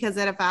 Right? Because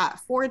if at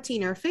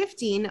 14 or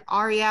 15,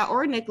 Arya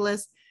or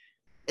Nicholas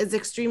is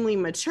extremely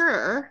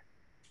mature,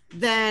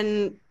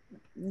 then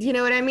you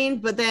know what I mean?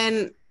 But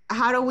then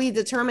how do we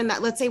determine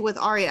that? Let's say with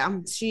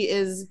Arya, she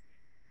is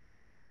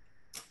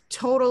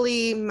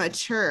totally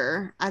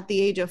mature at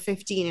the age of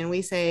 15, and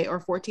we say, or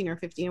 14 or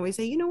 15, and we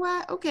say, you know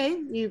what?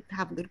 Okay, you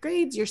have good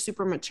grades, you're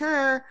super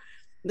mature.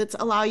 Let's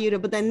allow you to,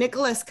 but then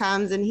Nicholas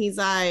comes and he's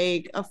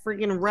like a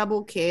freaking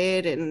rebel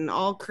kid and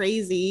all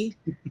crazy.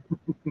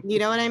 You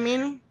know what I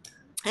mean?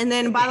 And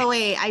then, by the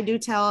way, I do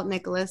tell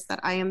Nicholas that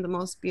I am the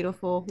most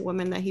beautiful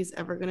woman that he's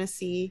ever going to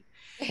see.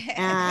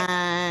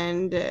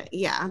 And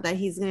that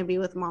he's going to be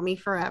with mommy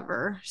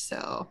forever.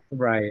 So,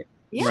 right.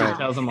 Yeah. Right.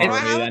 Tells him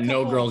already that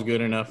no girl's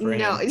good enough for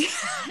him.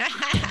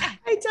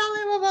 I tell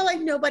him about like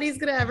nobody's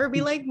going to ever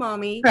be like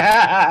mommy. Go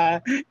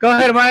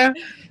ahead, Maya.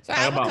 So I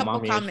have a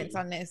couple comments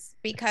on this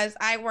because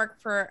I work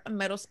for a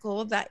middle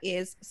school that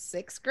is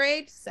 6th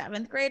grade,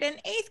 7th grade, and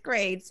 8th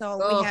grade.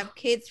 So we have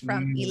kids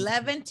from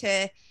 11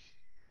 to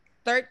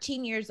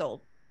 13 years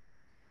old.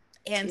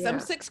 And some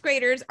 6th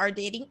graders are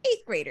dating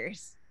 8th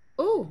graders.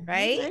 Oh,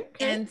 right.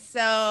 Okay. And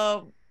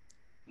so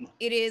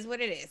it is what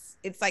it is.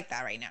 It's like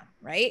that right now.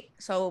 Right.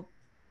 So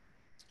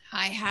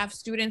I have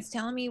students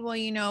telling me,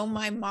 well,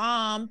 my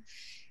mom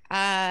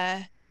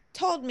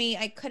told me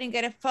I couldn't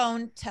get a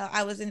phone till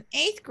I was in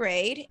 8th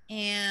grade.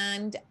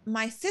 And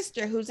my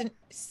sister, who's in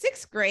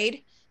 6th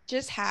grade,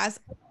 just has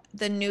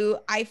the new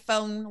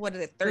iPhone,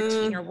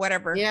 13 or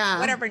whatever,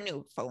 whatever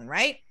new phone,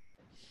 right?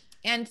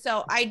 And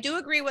so I do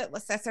agree with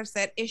what Cesar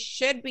said. It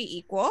should be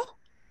equal,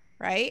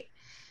 right?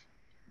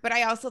 But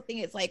I also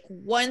think it's like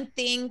one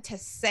thing to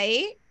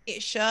say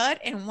it should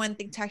and one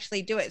thing to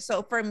actually do it.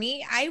 So for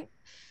me,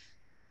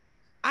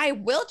 I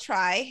will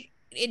try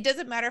it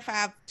doesn't matter if I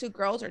have two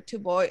girls or two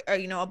boys, or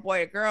a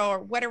boy or girl or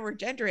whatever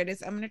gender it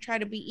is. I'm going to try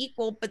to be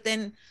equal, but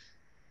then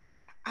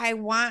I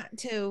want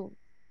to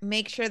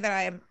make sure that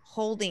I'm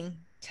holding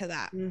to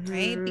that,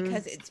 right?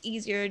 Because it's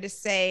easier to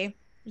say,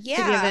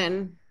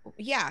 it's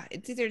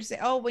easier to say,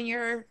 oh, when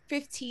you're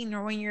 15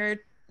 or when you're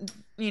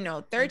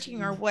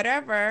 13 or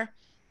whatever,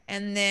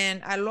 and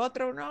then al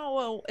otro, no,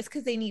 well, it's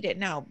because they need it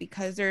now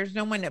because there's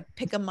no one to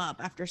pick them up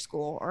after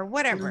school or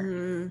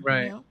whatever,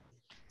 right?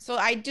 So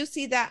I do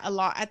see that a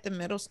lot at the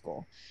middle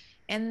school.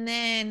 And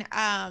then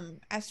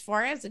as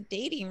far as the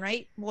dating,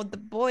 right? Well, the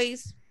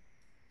boys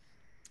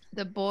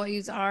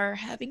are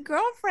having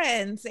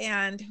girlfriends,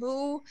 and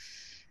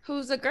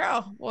who's a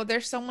girl? Well,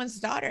 there's someone's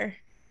daughter,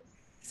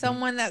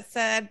 someone that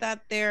said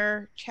that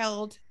their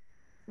child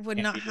would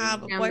not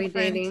have a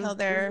boyfriend until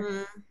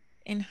they're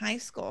in high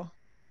school.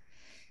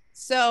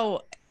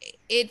 So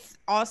it's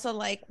also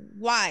like,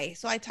 why?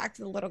 So I talked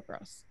to the little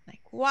girls,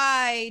 like,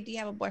 why do you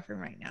have a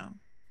boyfriend right now?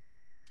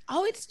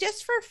 Oh, it's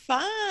just for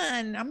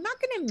fun. I'm not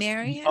gonna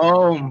marry him.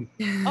 Oh,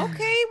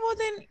 okay. Well,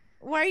 then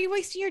why are you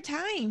wasting your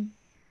time?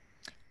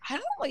 I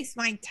don't waste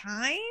my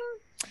time.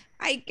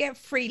 I get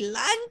free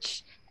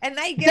lunch and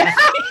I get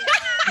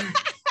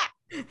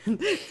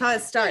That's how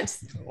it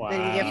starts. Wow.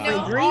 Then you get free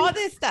drinks. all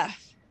this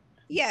stuff.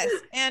 Yes,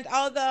 and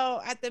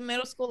although at the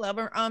middle school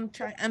level,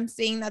 I'm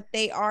seeing that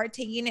they are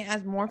taking it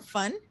as more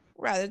fun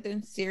rather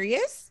than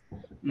serious,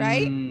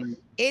 right?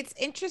 It's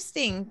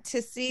interesting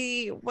to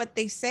see what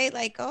they say.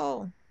 Like,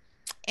 oh,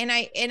 and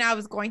I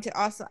was going to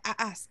also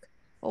ask,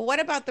 well, what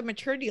about the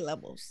maturity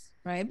levels,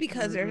 right?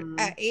 Because they're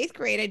at 8th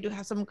grade. I do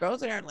have some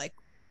girls that are like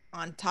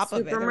on top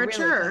of it. Super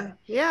mature.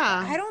 Really,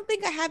 I don't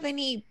think I have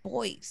any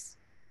boys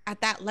at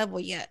that level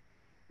yet.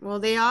 Well,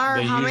 they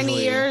are. How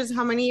many years?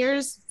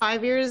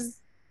 5 years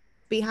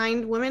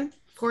behind women?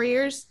 4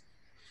 years?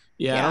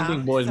 Yeah, I don't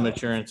think boys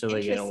mature until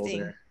they get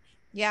older.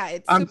 Yeah,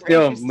 I'm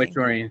still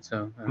maturing,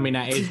 so I mean,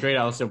 at 8th grade,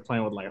 I was still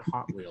playing with like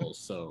Hot Wheels,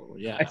 so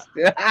yeah.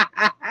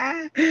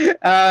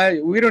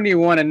 We don't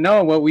even want to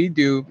know what we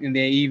do in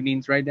the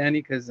evenings, right,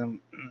 Danny? Because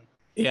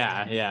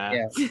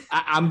yeah.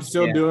 I'm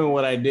still doing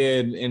what I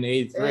did in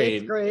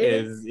 8th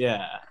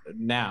grade.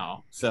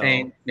 Now. So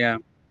yeah.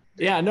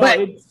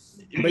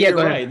 But you're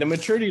right. The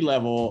maturity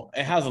level,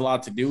 it has a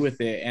lot to do with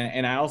it.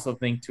 And I also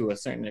think to a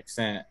certain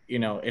extent,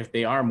 if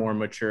they are more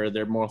mature,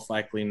 they're most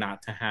likely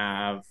not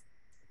to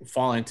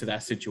fall into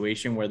that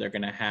situation where they're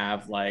going to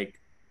have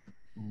like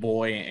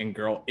boy and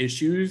girl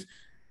issues.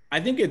 I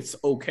think it's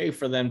okay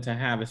for them to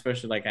have,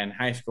 especially like in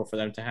high school, for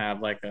them to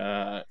have like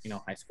a,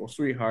 high school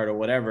sweetheart or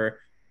whatever.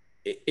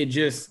 It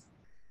just,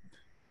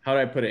 how do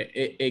I put it?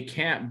 It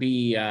can't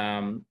be,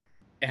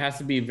 it has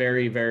to be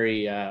very,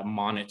 very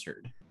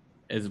monitored,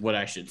 is what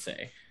I should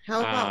say.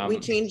 How about we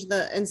change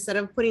instead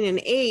of putting an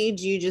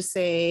age, you just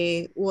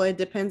say, well, it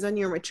depends on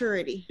your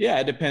maturity. Yeah,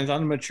 it depends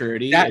on the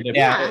maturity.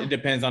 It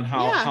depends on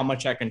how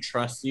much I can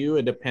trust you.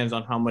 It depends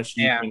on how much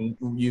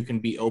you can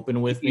be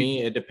open with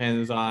me. It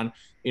depends on,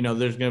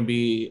 there's going to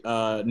be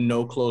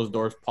no closed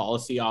doors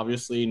policy,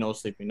 obviously, no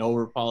sleeping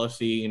over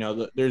policy.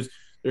 There's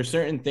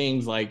certain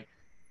things like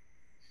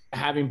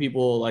having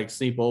people like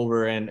sleep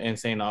over and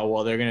saying, oh,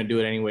 well, they're going to do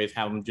it anyways.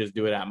 Have them just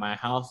do it at my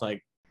house.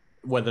 Like,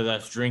 whether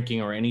that's drinking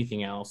or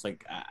anything else,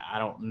 like I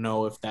don't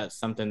know if that's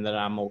something that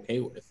I'm okay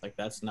with. Like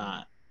that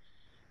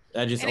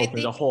just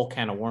opens a whole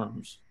can of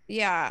worms.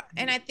 Yeah,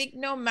 and I think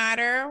no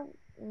matter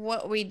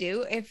what we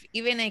do, if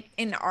even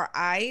in our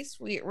eyes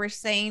we're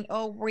saying,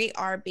 oh, we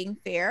are being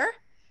fair,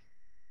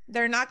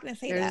 they're not going to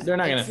say that. They're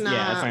not going to. They're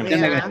not going to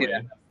say that.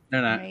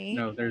 They're not. Right?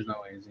 No, there's no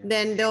ways. Yeah.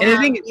 Then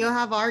you'll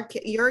have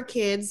your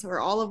kids or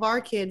all of our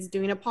kids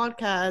doing a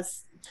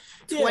podcast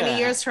 20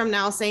 years from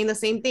now saying the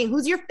same thing.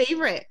 Who's your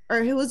favorite,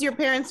 or who's your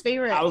parents'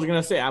 favorite? I was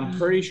gonna say, I'm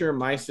pretty sure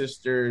my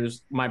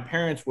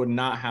parents would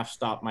not have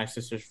stopped my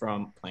sisters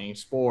from playing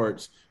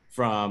sports,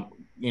 from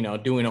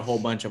doing a whole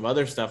bunch of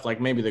other stuff, like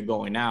maybe they're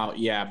going out,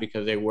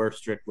 because they were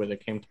strict when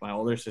it came to my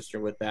older sister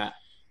with that.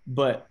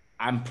 But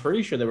I'm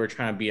pretty sure they were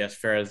trying to be as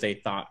fair as they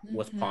thought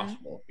was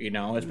possible,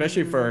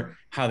 especially for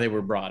how they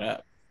were brought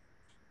up.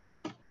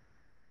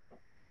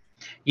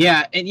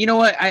 Yeah, and you know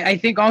what? I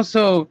think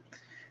also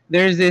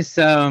there's this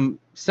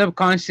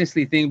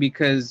subconsciously thing,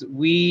 because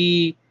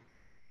we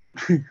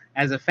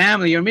as a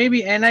family, or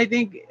maybe, and I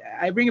think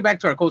I bring it back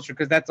to our culture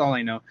because that's all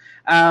I know.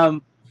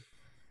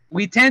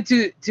 We tend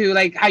to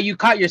like how you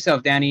caught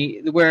yourself,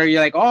 Danny, where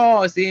you're like,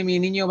 oh, sí, mi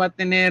niño va a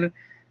tener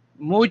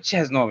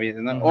muchas novias,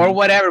 or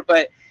whatever.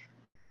 But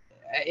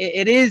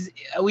it is,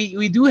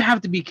 we do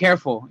have to be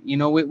careful,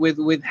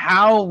 with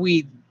how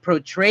we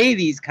portray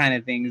these kind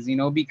of things,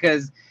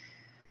 because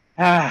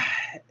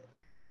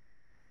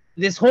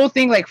this whole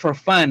thing, like for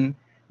fun,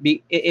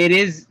 it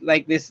is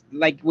like this,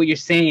 like what you're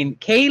saying,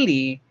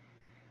 Kaylee,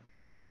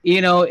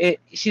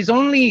 she's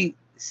only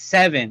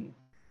 7,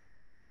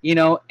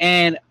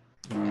 and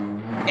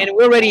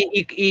we're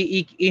already,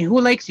 who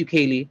likes you,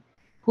 Kaylee?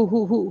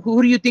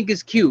 Who do you think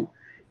is cute?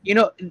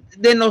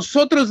 De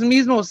nosotros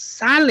mismos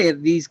sale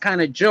these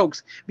kind of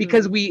jokes,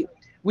 because we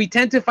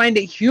tend to find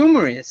it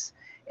humorous.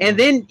 And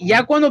then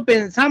ya cuando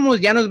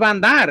pensamos ya nos van a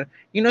dar,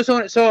 you know,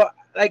 so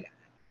like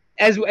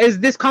as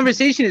this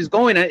conversation is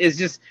going, it's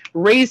just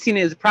racing,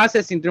 is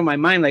processing through my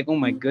mind, like, oh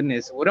my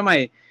goodness, what am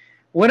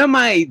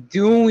I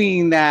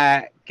doing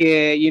that,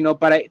 you know,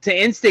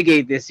 to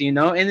instigate this, you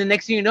know? And the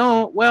next thing you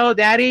know, well,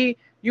 Daddy,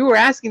 you were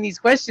asking these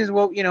questions,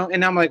 well, you know,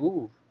 and I'm like,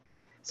 ooh.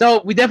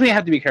 So we definitely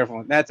have to be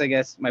careful. That's, I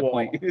guess, my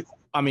point.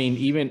 I mean,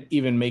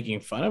 even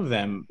making fun of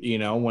them, you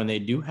know, when they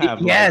do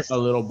have yes. like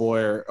a little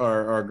boy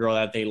or a girl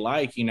that they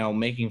like, you know,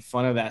 making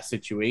fun of that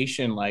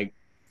situation. Like,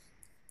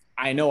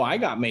 I know I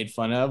got made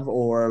fun of,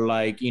 or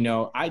like, you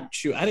know, I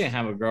didn't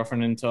have a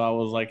girlfriend until I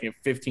was like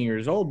 15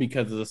 years old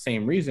because of the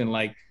same reason.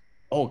 Like,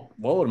 oh,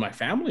 what would my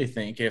family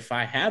think if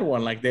I had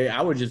one? Like,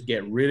 I would just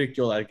get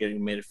ridiculed, like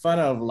getting made fun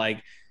of,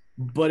 like.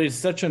 But it's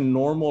such a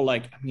normal,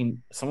 like, I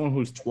mean, someone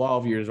who's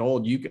 12 years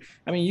old, you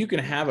can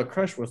have a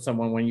crush with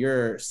someone when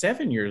you're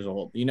 7 years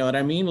old. You know what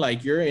I mean?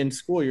 Like, you're in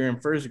school, you're in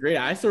first grade.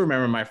 I still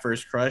remember my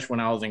first crush when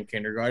I was in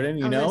kindergarten,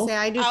 you know?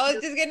 I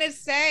was just going to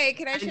say,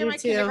 can I share my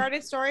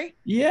kindergarten story?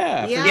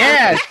 Yeah.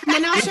 Yeah.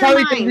 And I'll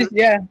share mine.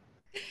 Yeah.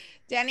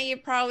 Danny, you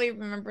probably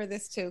remember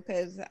this too,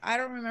 because I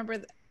don't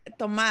remember.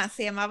 Tomás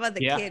se llamaba the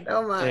kid.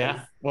 Tomás.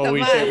 Yeah. Well,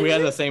 we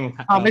had the same.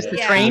 Mr.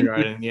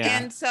 Train. Yeah.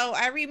 And so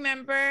I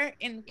remember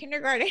in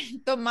kindergarten,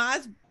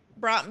 Tomás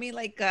brought me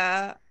like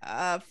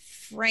a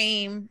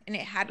frame, and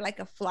it had like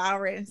a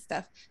flower and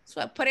stuff. So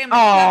I put it in my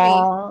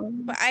cubby,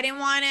 but I didn't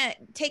want to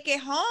take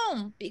it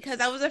home because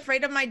I was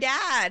afraid of my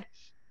dad.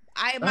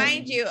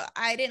 Mind you,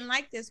 I didn't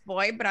like this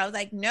boy, but I was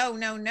like,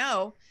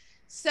 no.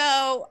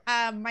 So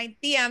my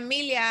tia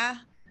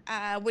Amelia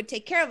would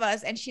take care of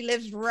us, and she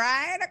lives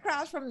right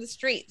across from the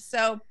street.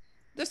 So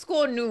the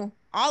school knew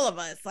all of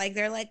us. Like,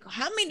 they're like,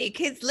 how many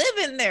kids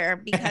live in there?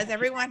 Because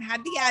everyone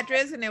had the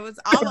address, and it was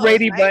all of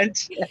Brady us, right?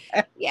 Bunch.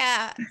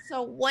 Yeah.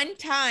 So one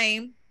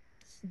time,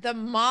 the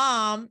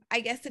mom, I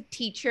guess the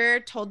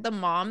teacher told the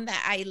mom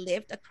that I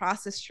lived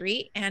across the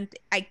street, and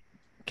I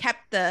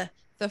kept the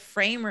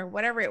frame or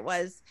whatever it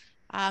was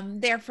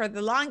there for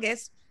the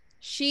longest.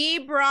 She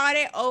brought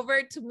it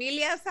over to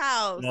Milia's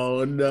house.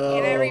 Oh, no.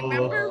 And I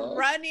remember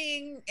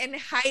running and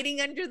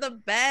hiding under the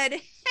bed.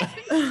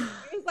 I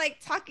was like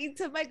talking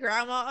to my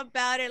grandma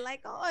about it,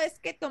 like, oh, es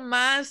que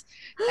Tomás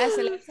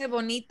se le hace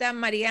bonita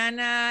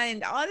Mariana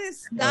and all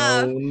this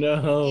stuff. Oh,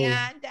 no.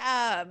 And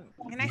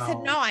I said,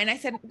 no. And I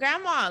said,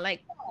 Grandma,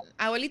 like,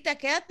 abuelita,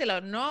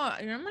 quédatelo. No,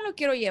 no me lo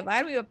quiero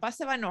llevar. Mi papá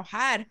se va a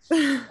enojar.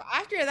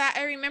 After that,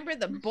 I remember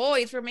the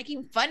boys were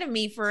making fun of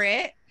me for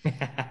it.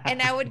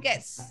 And I would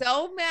get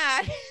so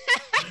mad.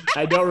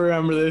 I don't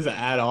remember this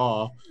at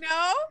all.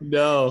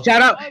 No.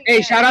 Shout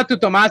out to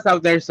Tomás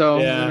out there. So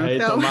yeah, hey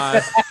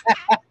Tomás.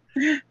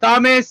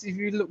 Thomas, if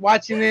you're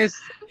watching this,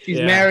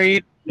 she's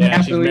married.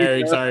 Yeah, she's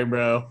married. Sorry,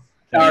 bro.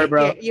 Sorry,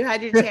 bro. You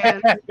had your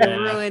chance. You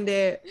ruined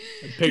it.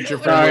 Picture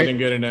frame wasn't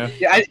good enough.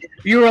 Yeah,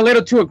 you were a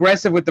little too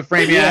aggressive with the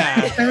frame.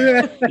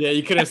 Yeah. Yeah,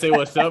 you couldn't say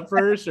what's up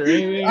first or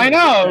anything. I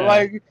know,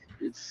 like.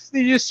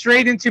 You just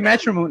straight into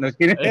matrimony.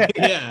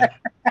 Yeah.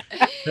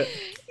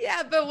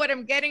 Yeah, but what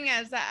I'm getting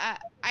at is that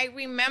I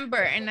remember,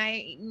 and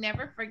I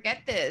never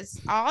forget this,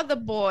 all the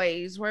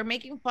boys were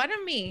making fun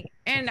of me,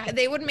 and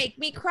they would make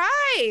me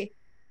cry.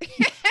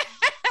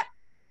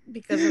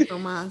 Because of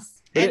Tomás.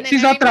 And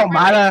she's all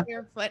traumada.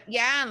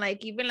 Yeah,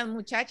 like even las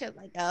muchachas,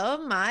 like,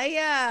 oh,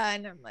 Maya.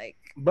 And I'm like.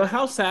 But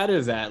how sad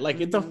is that?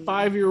 Like, it's a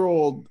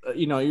 5-year-old,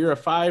 you know, you're a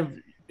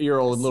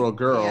 5-year-old little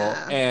girl,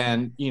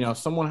 and you know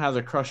someone has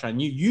a crush on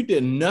you. You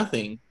did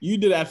nothing. You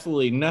did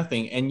absolutely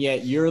nothing, and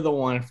yet you're the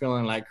one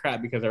feeling like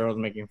crap because everyone's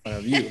making fun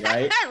of you,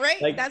 right?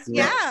 Right. Like, that's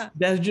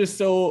just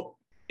so.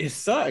 It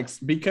sucks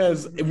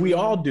because we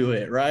all do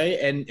it, right?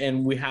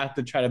 And we have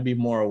to try to be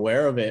more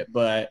aware of it.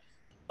 But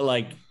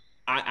like,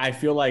 I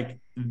feel like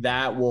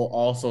that will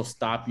also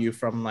stop you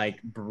from like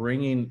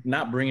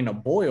not bringing a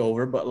boy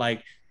over, but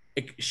like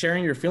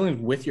sharing your feelings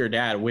with your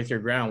dad, with your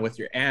grandma, with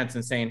your aunts,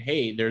 and saying,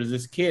 hey, there's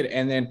this kid.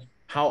 And then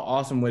how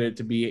awesome would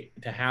it be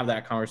to have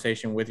that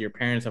conversation with your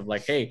parents of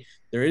like, hey,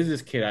 there is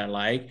this kid I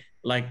like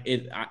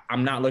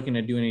I'm not looking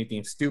to do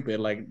anything stupid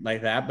like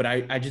that, but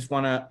I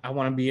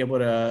want to be able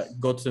to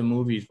go to the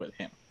movies with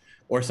him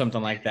or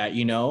something like that,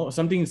 you know,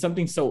 something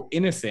so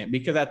innocent,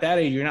 because at that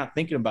age you're not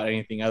thinking about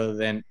anything other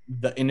than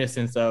the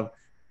innocence of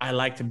I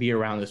like to be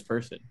around this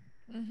person.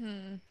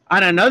 Mm-hmm.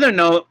 On another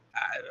note,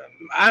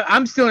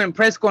 I'm still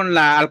impressed con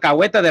la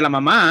alcahueta de la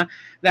mamá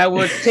that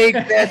would take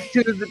that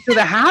to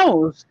the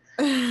house.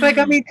 Like,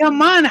 I mean,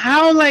 come on,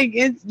 how like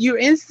you're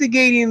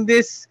instigating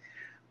this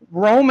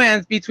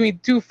romance between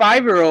two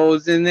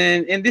 5-year-olds, and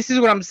this is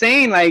what I'm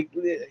saying, like,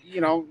 you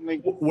know,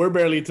 like we're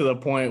barely to the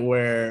point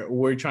where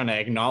we're trying to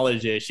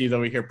acknowledge it. She's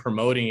over here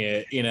promoting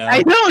it, you know.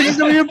 I know, she's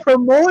over here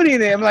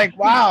promoting it. I'm like,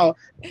 wow,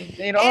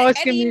 you know,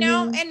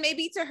 and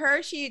maybe to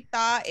her she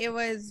thought it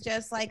was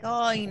just like,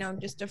 oh, you know,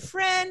 just a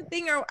friend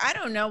thing, or I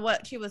don't know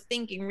what she was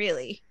thinking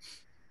really.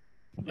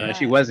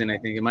 She wasn't, I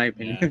think, in my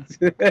opinion.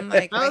 I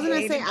was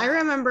gonna say, I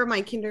remember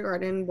my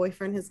kindergarten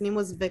boyfriend. His name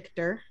was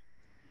Victor.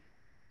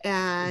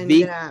 And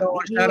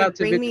shout out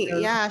to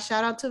Victor.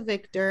 Shout out to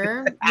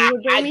Victor. He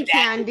would bring me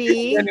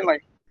candy.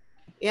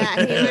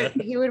 Yeah,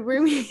 he would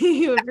bring me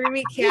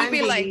candy. He'd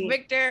be like,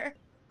 Victor,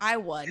 I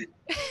won.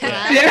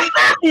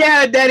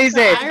 Yeah, Daddy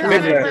said. I Every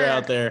remember- Victor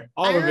out there,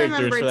 all I the Victors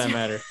remember for that too.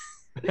 matter.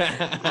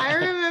 I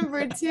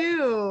remember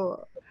too.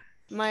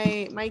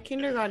 My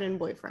kindergarten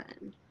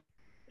boyfriend.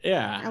 I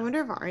Yeah.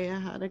 wonder if Arya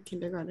had a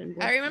kindergarten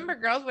boyfriend. I remember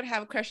girls would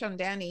have a crush on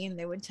Danny and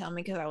they would tell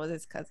me because I was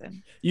his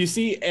cousin. You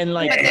see, and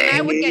like, But then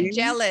I would Hey. get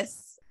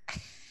jealous.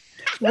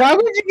 Why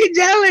would you get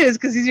jealous?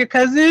 Because he's your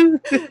cousin?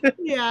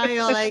 Yeah,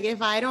 you're like,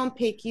 if I don't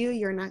pick you,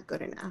 you're not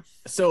good enough.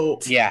 so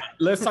Yeah.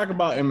 let's talk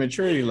about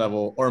immaturity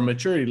level or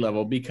maturity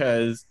level,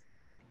 because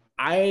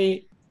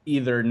I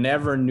either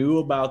never knew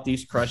about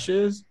these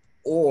crushes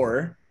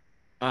or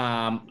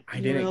I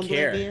You're didn't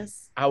care.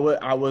 oblivious. I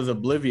was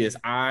oblivious.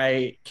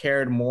 I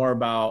cared more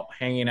about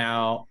hanging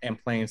out and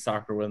playing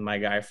soccer with my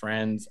guy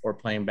friends or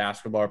playing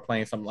basketball or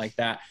playing something like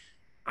that.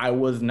 I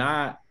was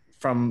not,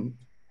 from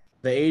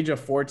the age of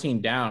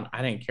 14 down,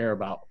 I didn't care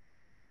about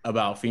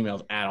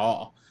females at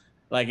all.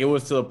 Like, it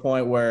was to the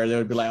point where they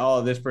would be like,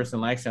 oh, this person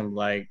likes him.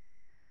 Like,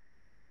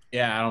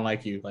 yeah, I don't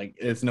like you. Like,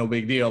 it's no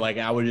big deal. Like,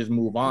 I would just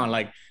move on.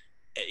 Like,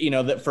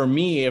 that for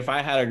me, if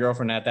I had a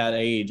girlfriend at that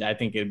age, I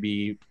think it'd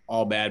be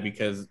all bad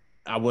because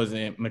I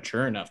wasn't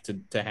mature enough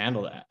to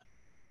handle that.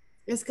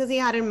 It's because he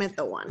hadn't met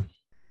the one.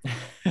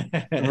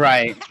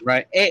 Right.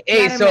 Hey, He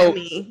hadn't met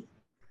me.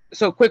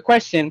 so quick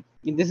question.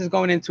 This is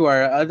going into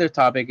our other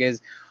topic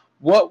is,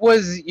 what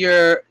was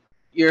your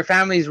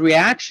family's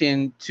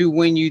reaction to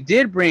when you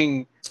did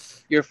bring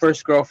your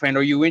first girlfriend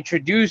or you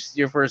introduced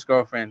your first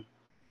girlfriend?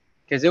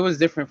 Because it was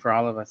different for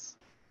all of us.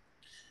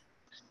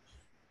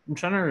 I'm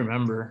trying to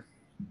remember,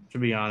 to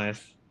be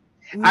honest.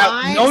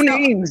 No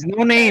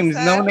names.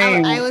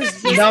 I was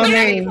just No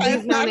saying, names.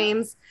 please, no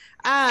names.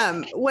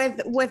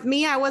 With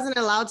me, I wasn't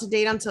allowed to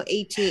date until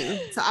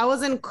 18. So I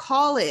was in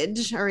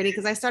college already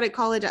because I started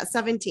college at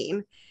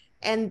 17.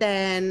 And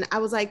then I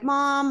was like,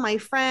 Mom, my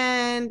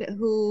friend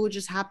who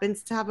just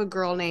happens to have a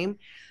girl name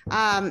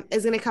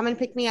is gonna come and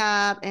pick me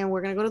up and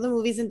we're gonna go to the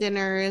movies and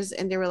dinners.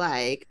 And they were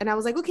like, and I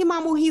was like, okay,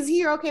 Mom, well, he's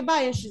here. Okay,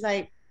 bye. And she's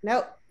like,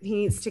 nope, he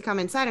needs to come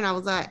inside. And I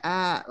was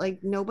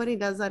like nobody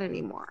does that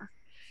anymore.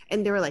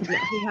 And they were like, no,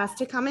 he has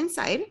to come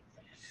inside.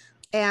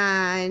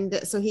 And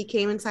so he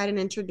came inside and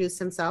introduced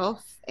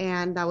himself,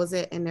 and that was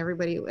it. And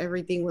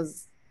everything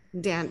was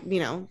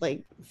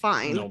like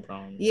fine. No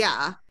problem.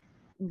 Yeah.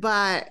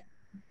 But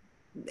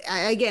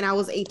I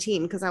was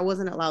 18 because I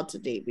wasn't allowed to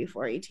date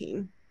before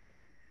 18.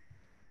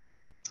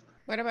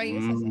 What about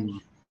you, Cesar?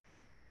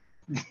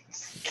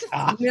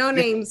 No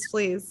names,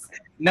 please.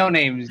 No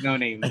names.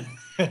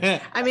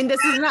 I mean,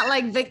 this is not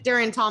like Victor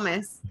and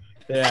Thomas.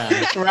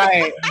 Yeah.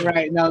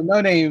 Right.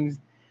 No names.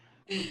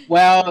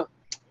 Well,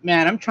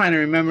 man, I'm trying to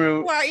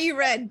remember Why are you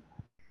red?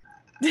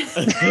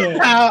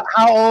 how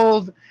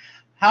old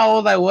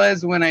I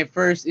was when I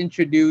first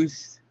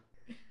introduced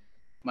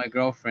my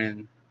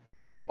girlfriend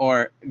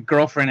or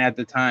girlfriend at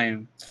the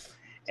time.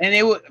 And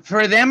it was,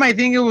 for them, I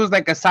think it was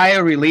like a sigh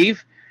of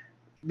relief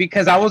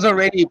because I was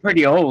already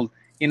pretty old.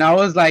 I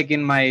was like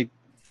in my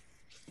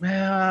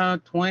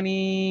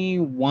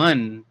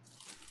 21.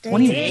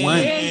 21.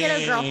 You didn't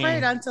get a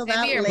girlfriend until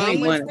that Maybe your late.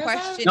 mom was 21.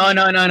 questioning. No.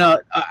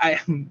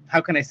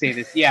 How can I say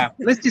this? Yeah,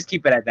 let's just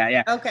keep it at that.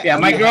 Yeah. Okay. Yeah,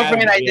 my okay.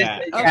 girlfriend,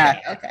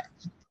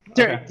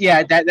 Okay.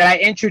 yeah, that I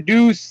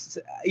introduced,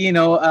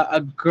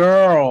 a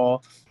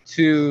girl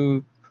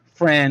to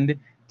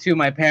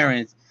my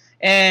parents,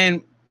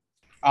 and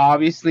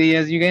obviously,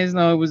 as you guys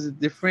know, it was a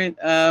different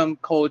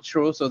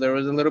cultural, so there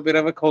was a little bit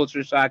of a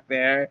culture shock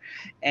there,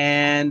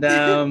 and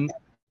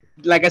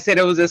like I said,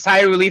 it was a sigh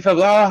of relief of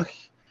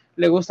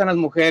le gustan las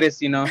mujeres,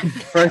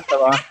 first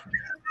of all.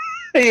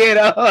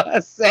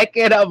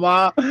 Second of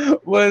all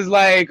was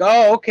like,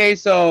 oh, okay,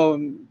 so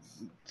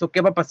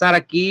qué va a pasar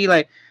aquí?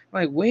 Like,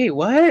 wait,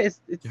 what?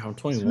 It's I'm una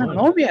 21.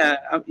 novia.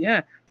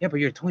 Yeah, but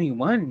you're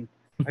 21.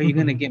 Are you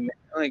gonna get married?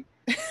 Like,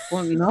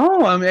 well,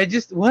 no. I mean,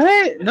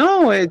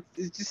 No,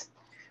 it's just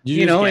Did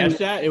you just catch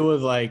that? It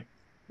was like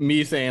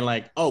me saying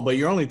like, oh, but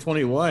you're only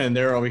 21, and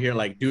they're over here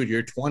like, dude,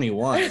 you're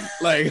 21.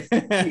 Like,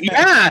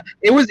 yeah,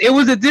 it was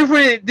a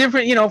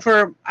different,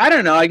 for, I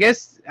don't know. I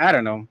guess, I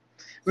don't know.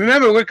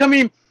 Remember, we're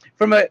coming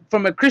from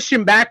a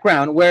Christian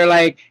background where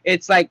like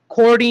it's like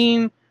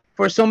courting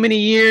for so many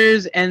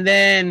years and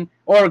then,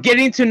 or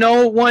getting to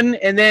know one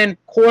and then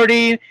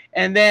courting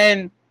and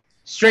then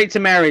straight to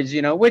marriage,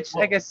 which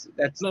I guess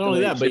that's not only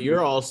that, but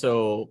you're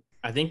also,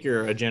 I think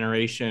you're a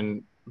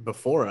generation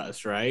before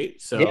us, right?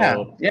 So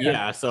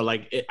yeah. So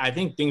like, I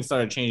think things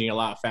started changing a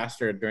lot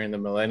faster during the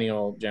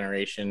millennial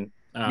generation.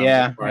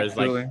 As far as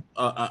like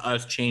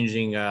us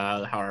changing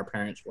how our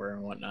parents were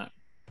and whatnot.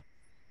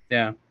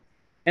 Yeah.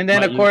 And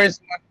then, of course,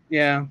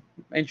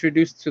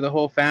 introduced to the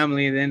whole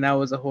family. Then that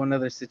was a whole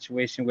nother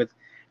situation with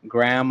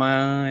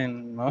grandma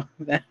and all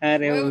that.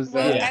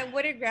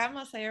 What did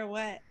grandma say or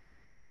what?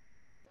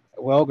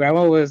 Well,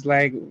 grandma was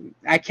like,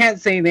 I can't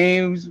say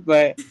names,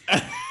 but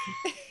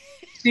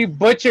she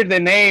butchered the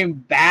name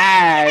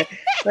bad.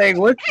 Like,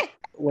 what?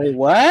 Wait,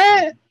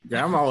 what?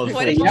 Grandma was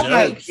What full did of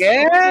you jokes.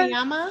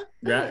 Grandma?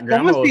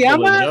 Grandma was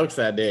full of jokes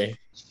that day.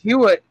 She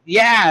would,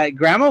 yeah.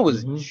 Grandma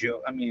was,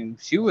 Mhm. I mean,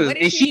 she was, What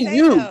did and she say,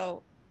 knew.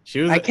 though?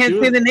 I can't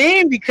say the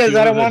name because she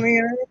I don't was want a- to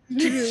hear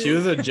it. She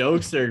was a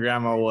jokester,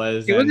 Grandma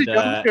was, She was a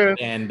jokester.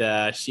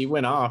 and she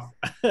went off.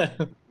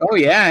 Oh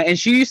yeah, and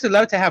she used to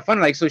love to have fun.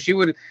 Like, so she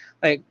would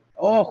like,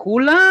 oh,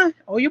 hula,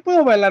 oh, yo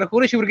puedo bailar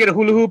hula. She would get a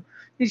hula hoop,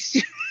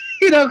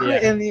 you know, Yeah.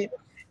 and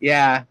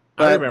yeah.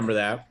 I But remember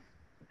that.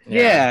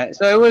 yeah,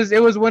 so it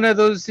was one of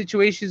those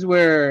situations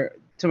where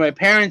to my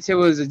parents it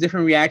was a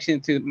different reaction,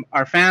 to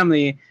our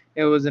family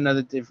it was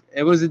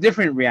it was a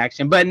different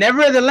reaction, but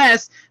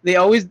nevertheless they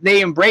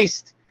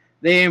embraced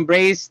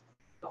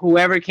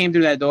whoever came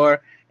through that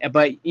door.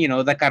 But you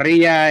know, the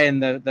carrilla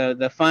and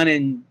the fun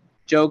and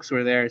jokes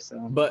were there. So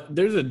But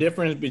there's a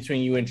difference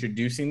between you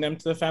introducing them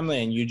to the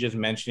family and you just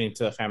mentioning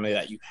to the family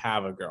that you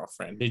have a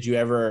girlfriend. Did you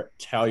ever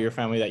tell your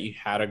family that you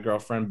had a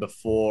girlfriend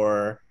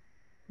before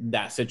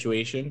that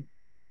situation?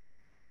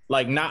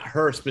 Like not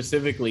her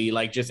specifically,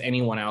 like just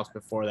anyone else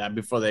before that,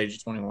 before the age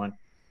of 21.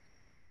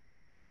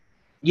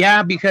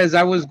 yeah, because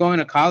I was going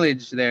to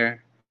college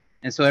there,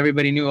 and so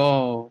everybody knew,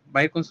 oh, va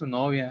a ir con su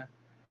novia.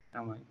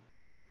 I'm like,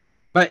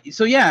 but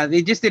so yeah,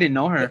 they just didn't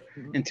know her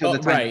until the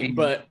time right, came.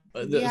 but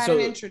You hadn't so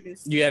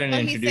introduced. you hadn't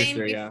But he's introduced saying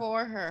her, yeah.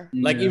 before her.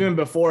 Like Yeah. even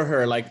before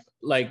her, like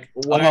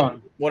what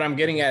I'm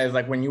getting at is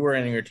like when you were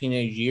in your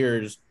teenage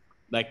years,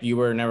 like you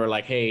were never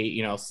like, hey,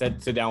 you know,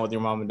 sit down with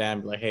your mom and dad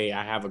and be like, hey,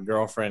 I have a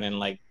girlfriend, and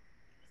like,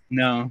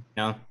 No,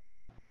 you know,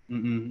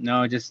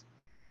 no, just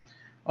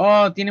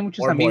oh, tiene muchas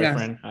or amigas.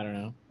 boyfriend, I don't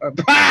know.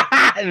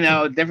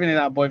 No, definitely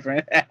not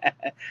boyfriend.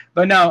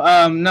 But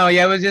no,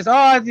 yeah, it was just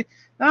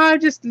no,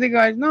 just the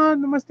guys. No,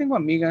 nomás tengo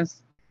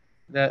amigas.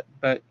 That,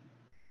 but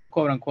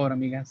quote unquote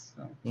amigas.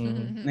 So,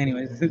 Mhm.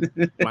 anyways,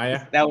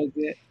 Maya? that was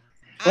it.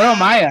 What about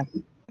Maya?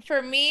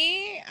 For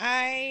me,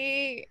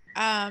 I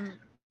am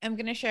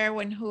gonna share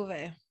one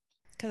Juve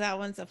because that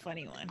one's a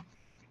funny one.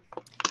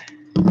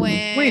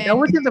 When Wait, that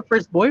wasn't the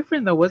first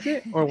boyfriend, though, was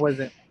it, or was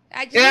it?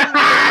 I just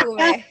remember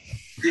Juve.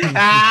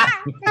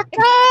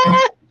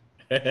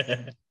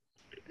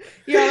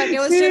 You're like, it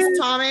was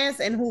just Thomas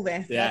and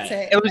Juve. Yeah. That's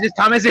it. It was just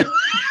Thomas. I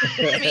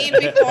mean,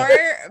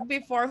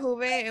 before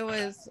Juve, it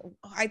was,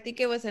 I think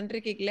it was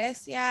Enrique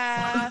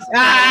Iglesias,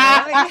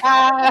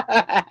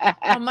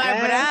 Omar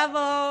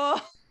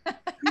Bravo.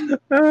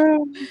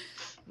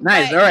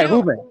 Nice. But, All right,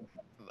 no, Hube.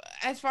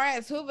 As far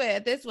as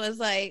Juve, this was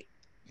like,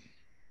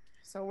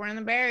 so we're in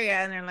the Bay Area,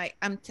 and they're like,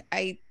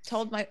 I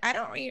told I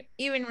don't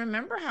even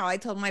remember how I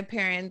told my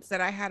parents that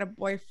I had a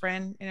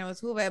boyfriend and it was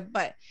Juve,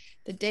 but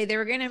the day they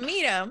were gonna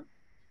meet him,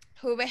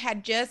 Juve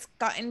had just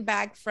gotten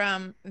back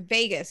from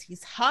Vegas.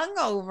 He's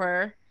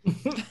hungover,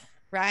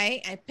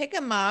 right? I pick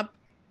him up,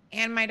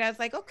 and my dad's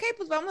like, okay,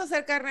 pues vamos a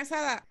hacer carne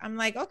asada. I'm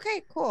like,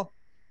 okay, cool,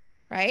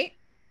 right?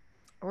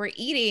 We're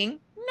eating.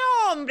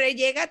 No, hombre,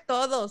 llega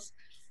todos.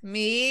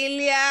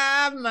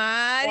 Milia,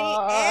 Mari,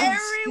 Wow.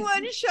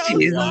 everyone shows up.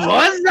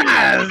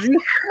 Chismosas,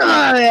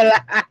 hijo de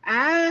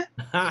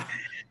la-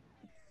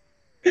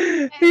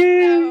 And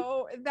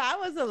so that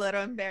was a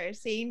little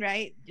embarrassing,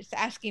 right? Just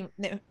asking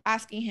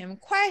him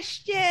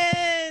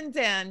questions,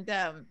 and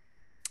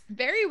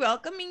very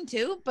welcoming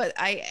too. But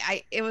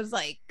I it was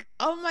like,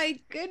 oh my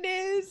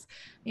goodness,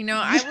 you know,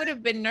 I would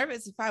have been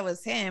nervous if I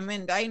was him,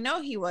 and I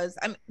know he was.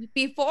 I mean,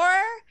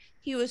 before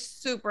he was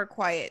super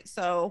quiet,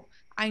 so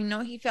I know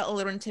he felt a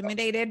little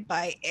intimidated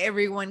by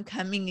everyone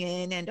coming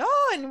in and,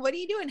 oh, and what are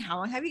you doing? How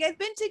long have you guys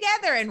been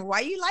together? And why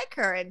you like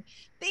her? And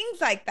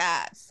things like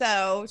that.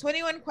 So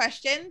 21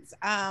 questions.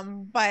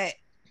 But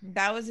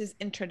that was his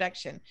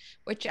introduction,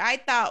 which I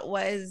thought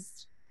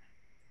was,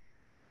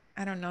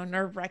 I don't know,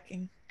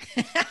 nerve-wracking.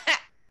 My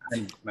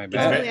It's bad.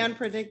 Totally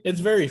unpredictable. It's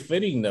very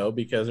fitting though,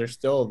 because there's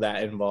still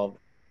that involved.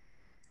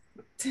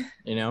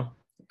 You know,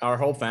 our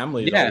whole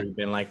family has Yeah. always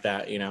been like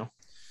that, you know.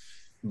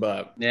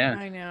 But Yeah.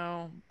 I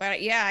know.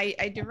 But yeah,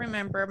 I do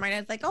remember my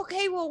dad's like,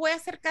 okay, well, voy a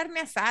hacer carne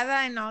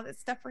asada and all that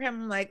stuff for him.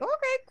 I'm like,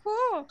 okay,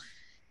 cool.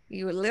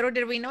 Little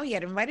did we know he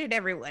had invited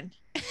everyone.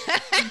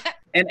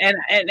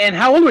 And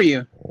how old were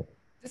you?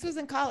 This was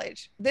in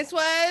college. This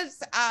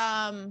was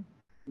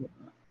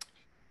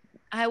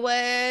I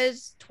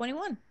was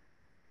 21.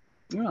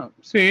 Oh,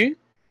 see.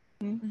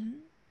 Mhm.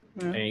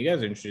 and you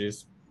guys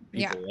introduced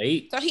people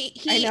late. So he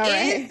I know,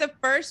 is right? the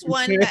first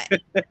one that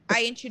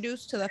I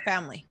introduced to the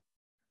family.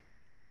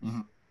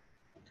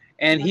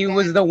 And he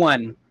was the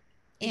one.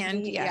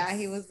 And yeah, yes.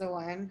 he was the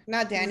one.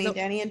 Not Danny. the-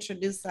 Danny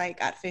introduced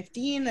like at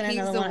 15, then He's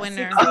another the one at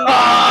winner. 16.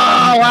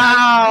 Oh,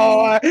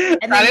 wow.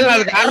 And then Salen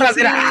las he- garras,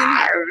 18.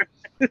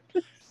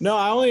 mira. No,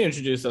 I only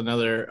introduced one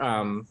other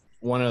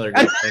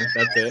girlfriend.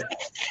 That's it.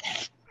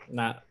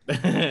 Not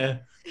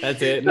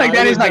that's it. Like No,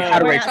 that it is was, like how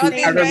do I we're cook? not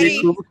How do I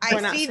Ready? cook? We're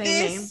I not see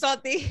saying this, names.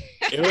 Soti.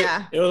 it was,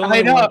 Yeah. it was I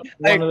only know, one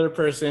like- other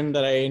person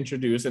that I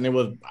introduced, and it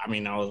was, I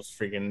mean, I was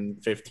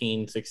freaking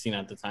 15, 16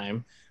 at the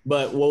time.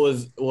 But what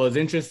was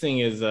interesting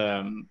is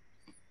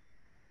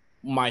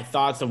my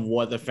thoughts of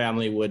what the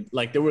family would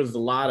like. There was a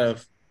lot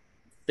of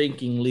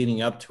thinking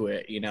leading up to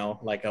it, you know,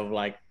 like of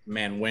like,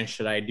 man, when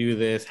should I do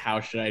this? How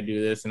should I do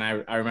this? And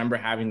I remember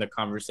having the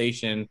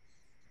conversation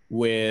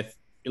with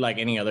like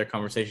any other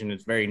conversation,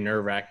 it's very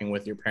nerve wracking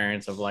with your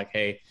parents of like,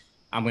 hey,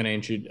 I'm gonna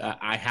introduce.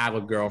 I have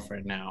a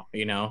girlfriend now,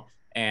 you know,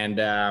 and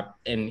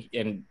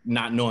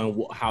not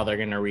knowing how they're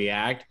gonna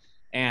react.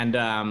 And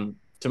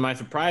to my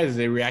surprise,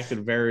 they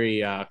reacted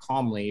very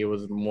calmly. It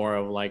was more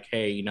of like,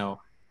 hey, you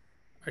know,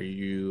 are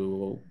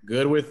you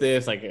good with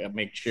this? Like,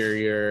 make sure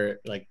you're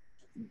like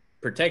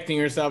protecting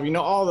yourself. You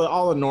know,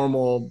 all the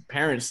normal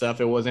parent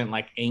stuff. It wasn't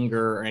like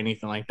anger or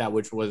anything like that,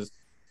 which was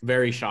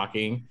very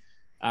shocking.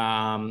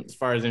 As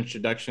far as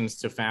introductions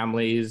to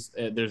families,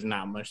 there's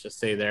not much to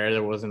say there.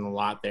 There wasn't a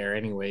lot there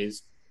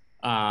anyways.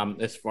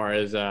 As far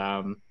as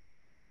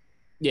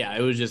yeah,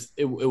 it was just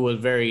it was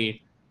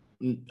very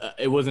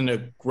it wasn't a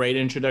great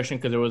introduction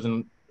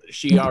because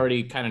she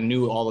already kind of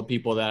knew all the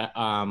people that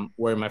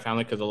were in my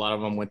family because a lot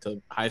of them went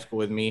to high school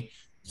with me.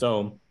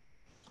 So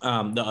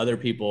the other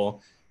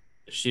people,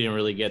 she didn't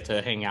really get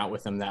to hang out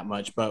with them that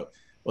much. But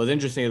what was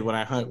interesting is when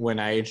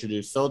I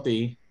introduced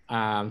Soti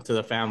to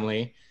the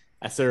family,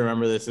 I still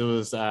remember this. It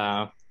was,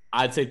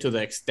 I'd say to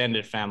the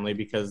extended family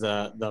because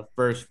the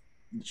first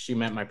she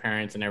met my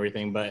parents and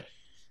everything, but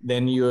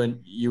then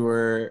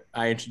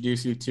I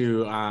introduced you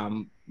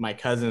to my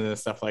cousins and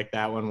stuff like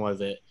that. When was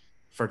it?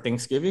 For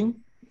Thanksgiving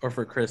or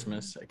for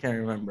Christmas? I can't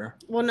remember.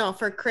 Well, no,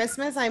 for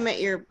Christmas, I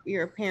met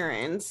your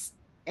parents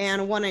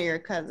and one of your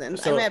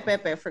cousins. So, I met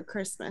Pepe for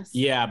Christmas.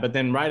 Yeah, but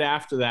then right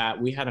after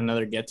that, we had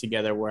another get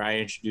together where I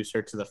introduced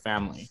her to the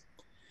family.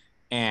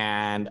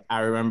 And I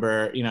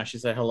remember, you know, she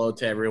said hello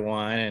to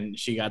everyone and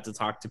she got to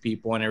talk to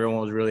people and everyone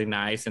was really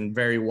nice and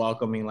very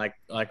welcoming like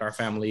our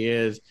family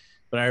is.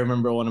 But I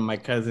remember one of my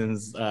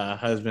cousins'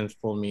 husbands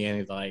pulled me in.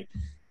 He's like,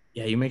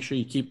 yeah, you make sure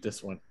you keep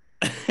this one.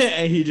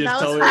 And he just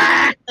told me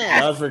that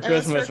was for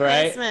Christmas,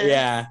 right? Christmas.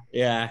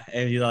 Yeah.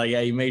 And he's like, yeah,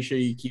 you make sure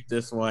you keep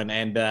this one.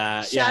 And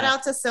shout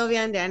out to Sylvia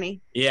and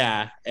Danny.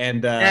 Yeah.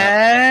 And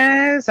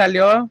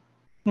salió.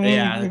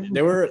 Yeah,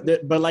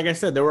 but like I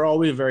said, they were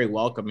always very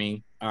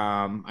welcoming.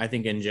 I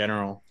think in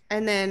general.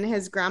 And then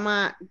his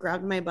grandma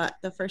grabbed my butt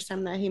the first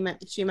time that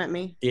she met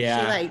me. Yeah,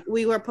 she like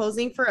we were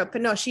posing for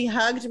no, she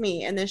hugged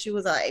me and then she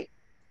was like,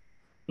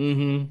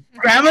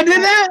 Grandma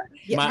did that?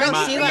 My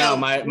grandma.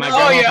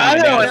 Oh yeah, I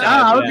know.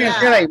 I was gonna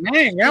say like,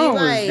 man, grandma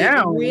was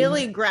down.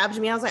 Really grabbed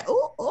me. I was like,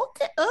 oh,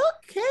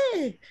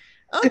 okay,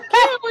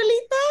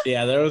 abuelita.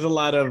 Yeah, there was a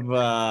lot of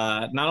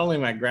not only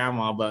my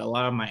grandma, but a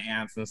lot of my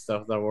aunts and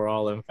stuff that were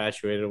all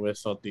infatuated with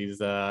Soti's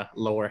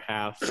lower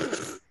half.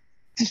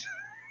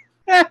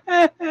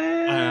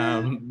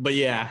 But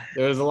yeah,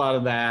 there was a lot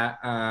of that.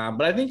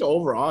 But I think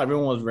overall,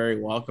 everyone was very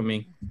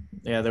welcoming.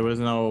 Yeah, there was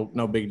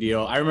no big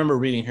deal. I remember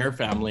reading her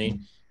family.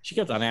 She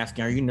kept on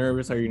asking, "Are you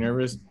nervous? Are you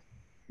nervous?"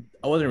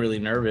 I wasn't really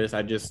nervous.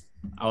 I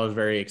was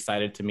very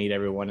excited to meet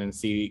everyone and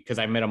see because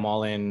I met them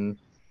all in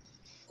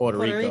Puerto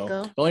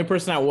Rico. The only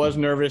person I was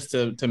nervous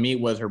to meet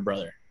was her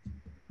brother,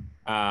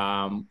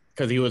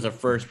 because he was the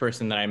first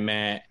person that I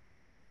met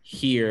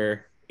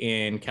here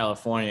in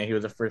California. He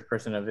was the first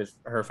person of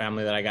her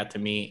family that I got to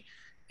meet,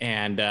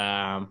 and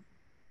I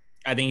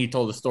think he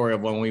told the story of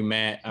when we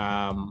met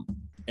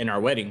in our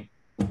wedding.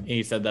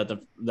 He said that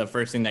the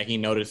first thing that he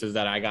noticed is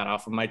that I got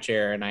off of my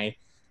chair and I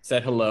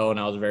said hello and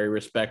I was very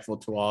respectful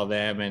to all of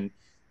them, and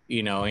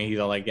you know, and he's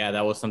all like, yeah,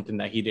 that was something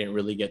that he didn't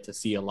really get to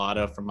see a lot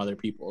of from other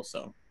people.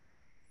 So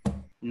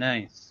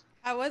nice.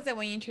 How was it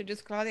when you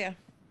introduced Claudia?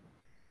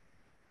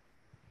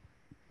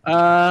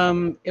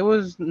 It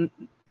was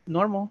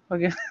normal, I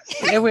guess.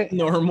 It was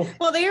normal.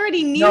 Well, they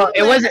already knew. No,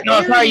 it wasn't.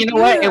 No, sorry. You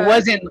know what? It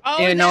wasn't.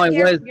 Oh, it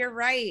was. You're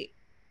right.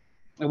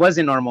 It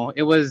wasn't normal.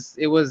 It was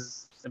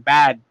a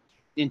bad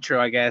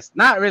intro, I guess.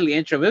 Not really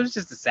intro, but it was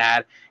just a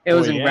sad. It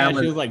was in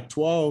grandma's. She was like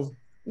 12.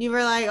 You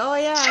were like, oh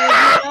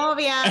yeah,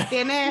 novia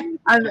tiene.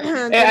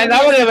 And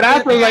I would have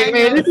asked her like,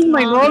 man, this is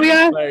my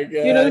novia.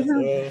 You know,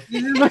 this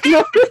is my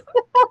novia.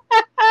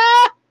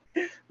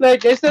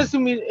 Like, esa es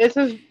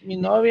mi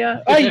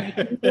novia. Ay.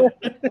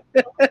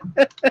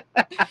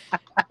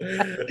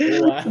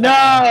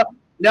 Wow.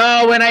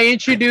 No, when I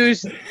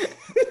introduced,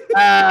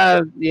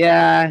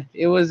 yeah,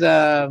 it was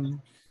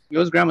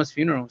grandma's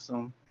funeral,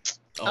 so.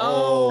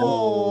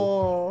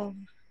 Oh.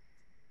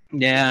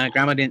 Yeah,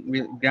 grandma didn't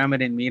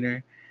meet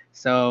her,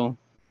 so,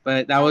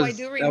 but that was. I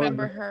do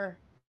remember her.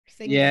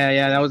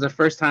 Yeah, that was the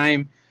first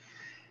time,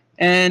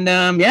 and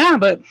yeah,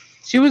 but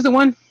she was the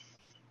one.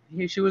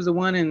 She was the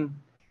one, and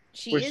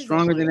we're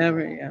stronger than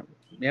ever. Yeah,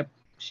 yep,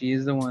 she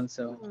is the one.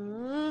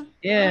 So,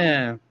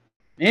 yeah.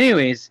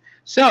 Anyways,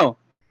 so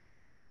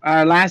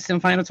our last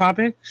and final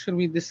topic. Should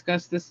we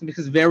discuss this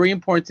because very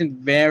important,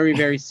 very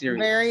very serious.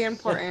 Very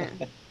important.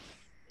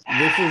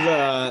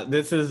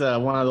 This is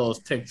one of those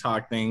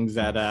TikTok things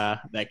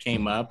that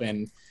came up,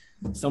 and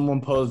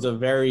someone posed a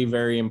very,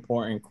 very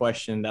important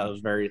question that was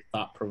very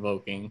thought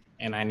provoking,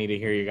 and I need to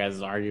hear you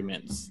guys'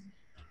 arguments.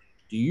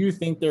 Do you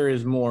think there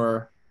is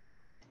more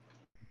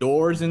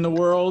doors in the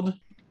world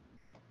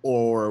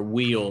or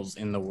wheels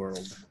in the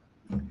world?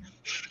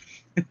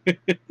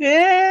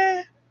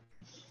 Yeah.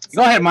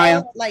 Go ahead,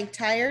 Maya. Like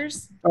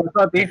tires?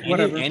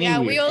 Whatever. Any yeah,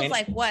 wheel, wheels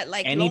like what?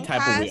 Like any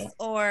type of wheel.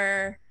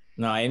 Or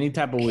no, any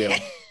type of wheel.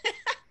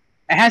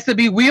 It has to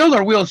be wheel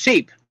or wheel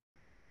shape.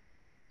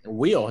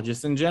 Wheel,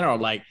 just in general.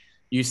 Like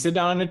you sit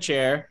down in a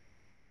chair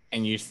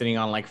and you're sitting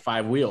on like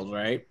 5 wheels,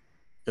 right?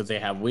 Because they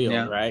have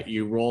wheels, right?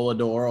 You roll a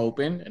door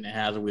open and it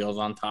has wheels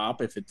on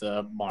top if it's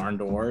a barn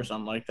door or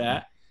something like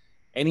that.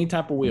 Any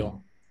type of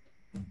wheel.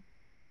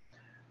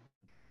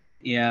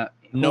 Yeah.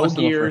 No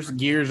gears.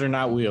 Gears are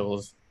not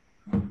wheels.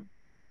 What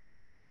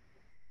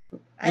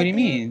do you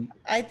mean?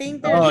 I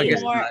think I there's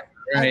guess more. not.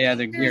 I Yeah,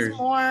 think the there's gears.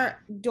 more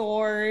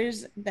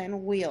doors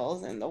than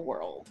wheels in the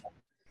world.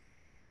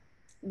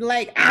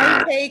 Like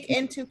I take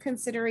into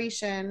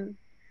consideration.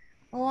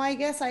 Oh, I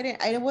guess I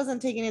didn't. I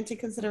wasn't taking into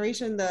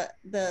consideration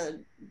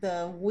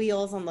the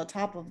wheels on the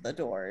top of the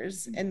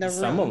doors in the rooms.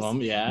 Some of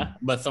them, yeah,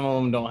 but some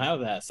of them don't have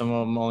that. Some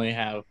of them only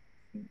have.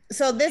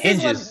 So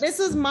hinges. this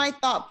is my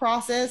thought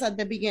process at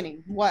the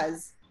beginning.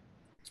 Was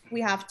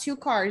we have 2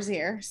 cars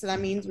here, so that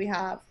means we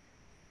have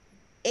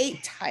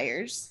 8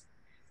 tires,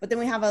 but then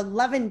we have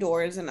 11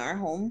 doors in our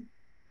home.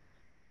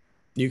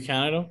 You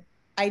counted them?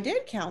 I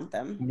did count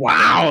them.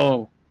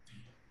 Wow.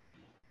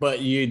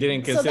 But you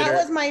didn't consider. So that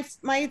was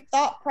my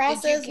thought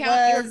process. Did you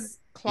count your Was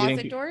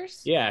closet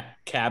doors? Yeah,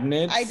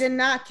 cabinets. I did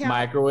not count.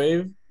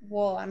 Microwave.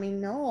 Well, I mean,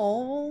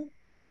 no.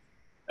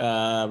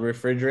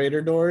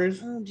 Refrigerator doors.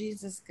 Oh,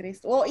 Jesus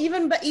Christ. Well,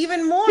 even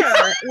more.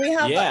 We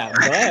have. Yeah,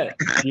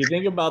 but you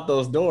think about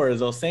those doors,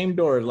 those same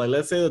doors. Like,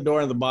 let's say the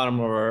door in the bottom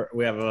of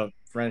we have a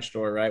French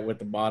door, right, with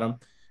the bottom.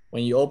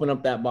 When you open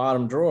up that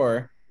bottom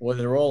drawer, what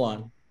does it roll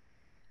on?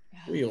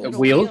 Wheels.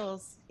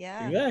 Wheels?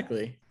 Yeah.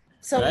 Exactly.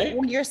 So right?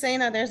 you're saying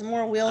that there's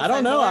more wheels. I don't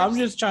than know. doors? I'm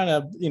just trying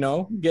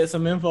to, get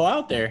some info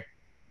out there.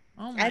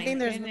 Oh my I think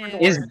there's more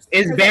goodness. doors.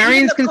 Is Because bearings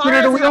even the considered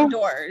a cars have wheel?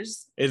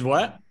 Doors. Is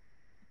what?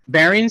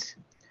 Bearings?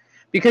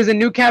 Because the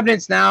new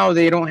cabinets now,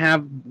 they don't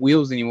have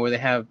wheels anymore. They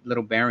have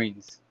little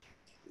bearings.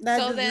 That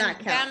So does then not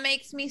count. that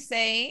makes me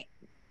say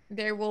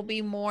there will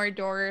be more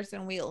doors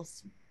and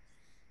wheels.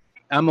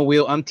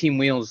 I'm team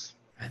wheels.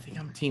 I think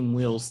I'm team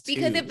wheels too.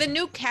 Because if the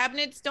new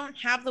cabinets don't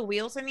have the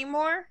wheels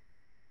anymore,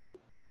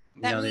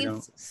 that No, they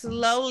means don't.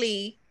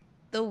 slowly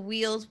the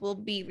wheels will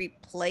be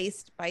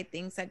replaced by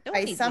things that don't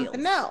By need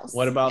something wheels. else.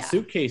 What about Yeah.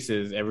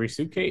 suitcases? Every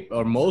suitcase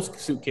or most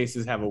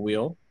suitcases have a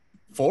wheel.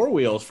 4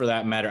 wheels for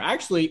that matter.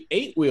 Actually,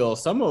 8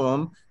 wheels. Some of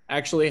them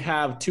actually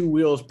have 2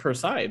 wheels per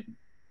side.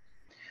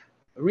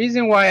 The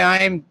reason why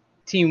I'm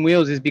team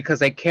wheels is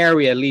because I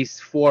carry at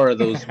least 4 of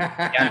those.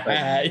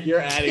 You're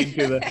adding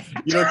to the.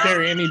 You don't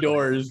carry any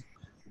doors.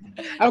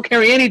 I don't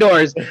carry any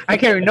doors. I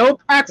carry no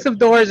packs of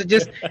doors,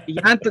 just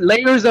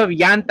layers of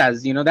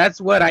llantas.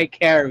 That's what I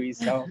carry.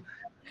 So,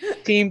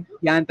 team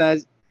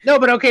llantas. No,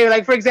 but okay,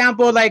 like for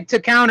example, like to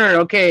counter,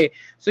 okay,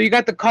 so you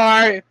got the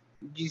car,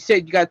 you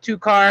said you got 2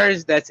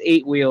 cars, that's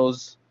 8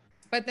 wheels.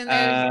 But then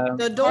there's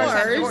The cars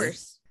have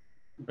doors.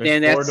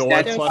 Then There's 4 that's- doors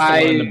that's plus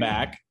the one in the 5.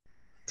 back.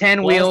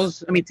 10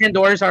 Plus- 10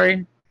 doors,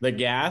 sorry. The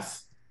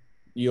gas,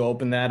 you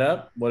open that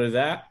up. What is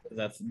that?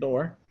 That's the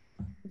door.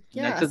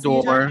 Yeah, That's a so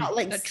you're talking door. about,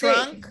 like The 6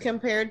 trunk.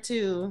 compared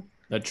to.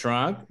 The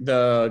trunk,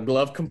 the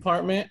glove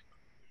compartment.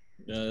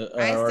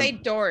 I or say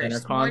doors,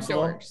 center more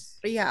console. doors.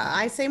 Yeah,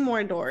 I say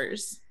more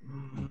doors.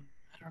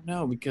 I don't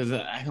know because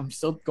I'm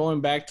still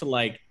going back to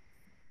like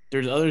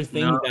there's other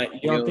things No,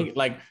 that you don't think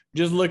like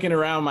just looking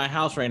around my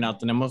house right now.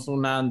 Tenemos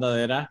una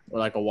andadera or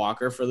like a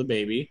walker for the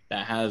baby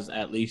that has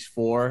at least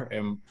 4,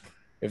 and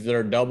if there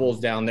are doubles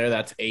down there,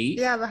 that's 8.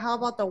 Yeah, but how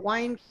about the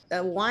wine?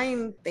 The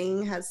wine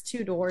thing has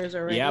 2 doors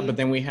already. Yeah, but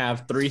then we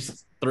have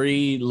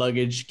three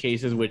luggage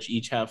cases, which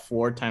each have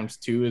 4 times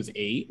 2 is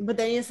 8. But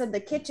then you said the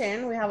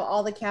kitchen. We have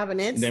all the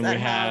cabinets. Then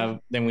that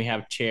we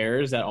have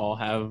chairs that all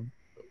have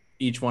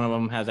each one of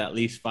them has at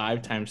least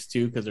 5 times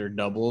 2 because they're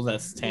doubles.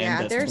 That's 10.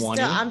 Yeah, That's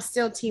 20. I'm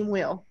still team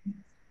wheel.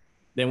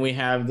 Then we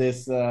have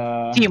this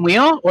Team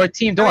wheel or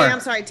team door? I'm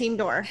sorry, team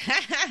door.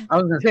 I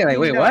was gonna say, like,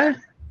 wait, Team what?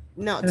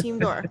 No, team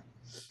door.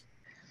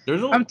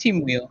 There's a I'm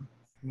team wheel.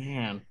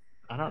 man.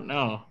 I don't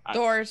know.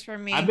 Doors for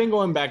me. I've been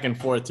going back and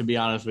forth to be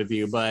honest with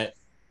you, but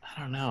I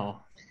don't know.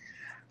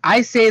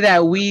 I say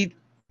that we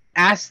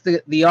ask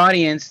the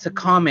audience to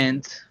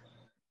comment,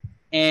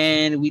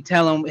 and we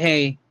tell them,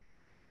 hey,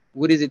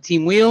 what is it,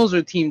 team wheels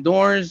or team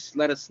doors?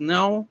 Let us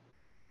know,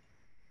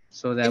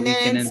 so that And we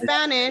then can. in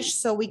Spanish,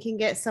 so we can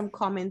get some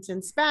comments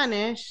in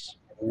Spanish.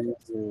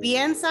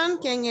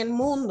 Piensan que en el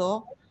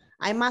mundo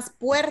hay más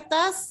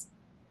puertas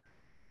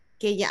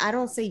que I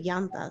don't say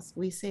llantas.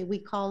 We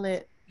call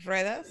it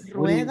Ruedas.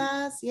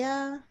 ruedas.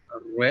 Yeah.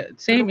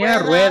 Same, yeah,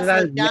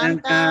 ruedas,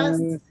 llantas,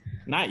 llantas,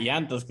 Not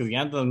llantas, because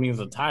llantas means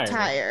a tire.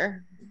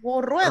 tire.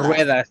 Well, ruedas.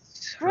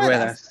 ruedas,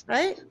 Ruedas,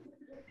 right?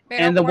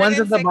 Pero and the ones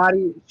of the acuérdense-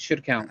 body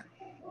should count.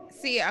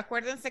 Sí,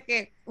 acuérdense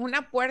que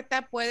una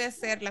puerta puede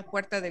ser la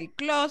puerta del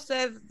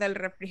closet, del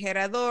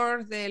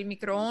refrigerador, del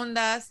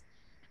microondas,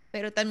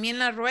 pero también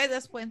las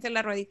ruedas pueden ser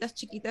las rueditas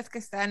chiquitas que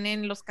están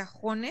en los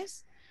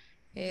cajones,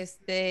 O en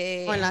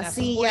en las las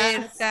sillas.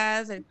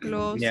 puertas, el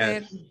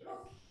closet.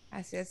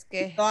 Así es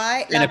que So,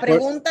 la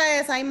pregunta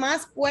es, ¿hay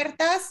más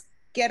puertas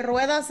que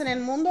ruedas en el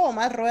mundo o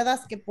más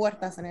ruedas que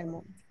puertas en el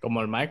mundo?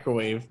 Como el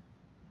microwave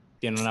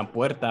tiene una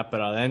puerta,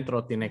 pero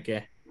adentro tiene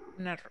que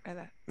Una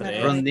rueda.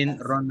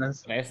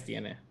 Rondas. 3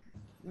 tiene.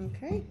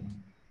 Okay.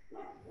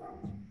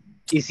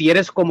 Y si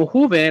eres como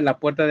Juve, la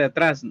puerta de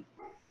atrás.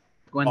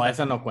 ¿Cuenta? Oh,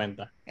 esa no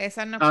cuenta.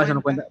 Esa no Ah, eso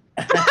no cuenta.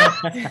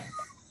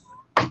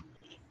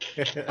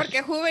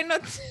 Porque Juve no.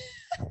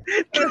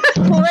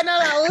 Juve no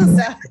la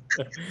usa.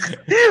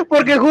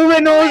 Porque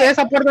Juve no,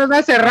 esa puerta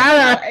está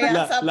cerrada.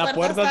 La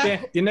puerta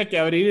tiene que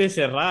abrir y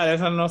cerrar.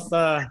 Esa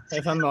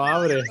no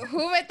abre.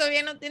 Juve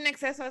todavía no tiene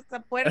acceso a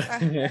esta puerta.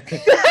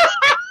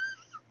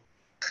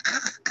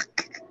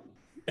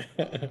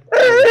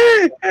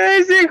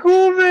 Ese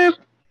Juve.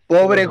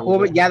 Pobre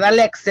Juve, ya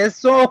dale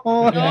acceso.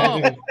 No.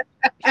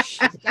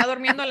 Está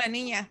durmiendo la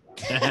niña.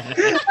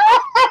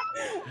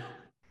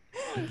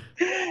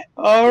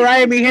 All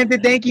right, mi gente,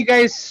 thank you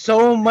guys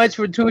so much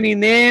for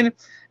tuning in.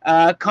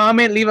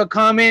 Leave a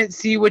comment,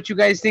 see what you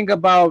guys think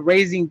about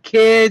raising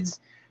kids,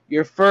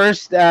 your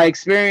first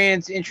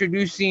experience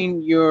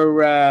introducing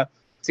your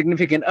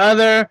significant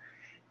other.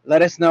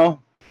 Let us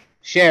know.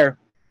 Share.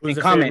 Who's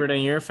the comment. favorite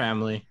in your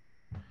family?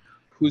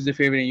 Who's the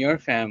favorite in your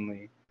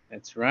family?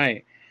 That's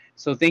right.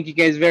 So thank you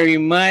guys very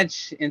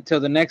much. Until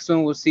the next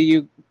one, we'll see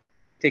you.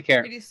 Take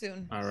care. Pretty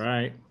soon. All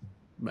right.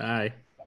 Bye.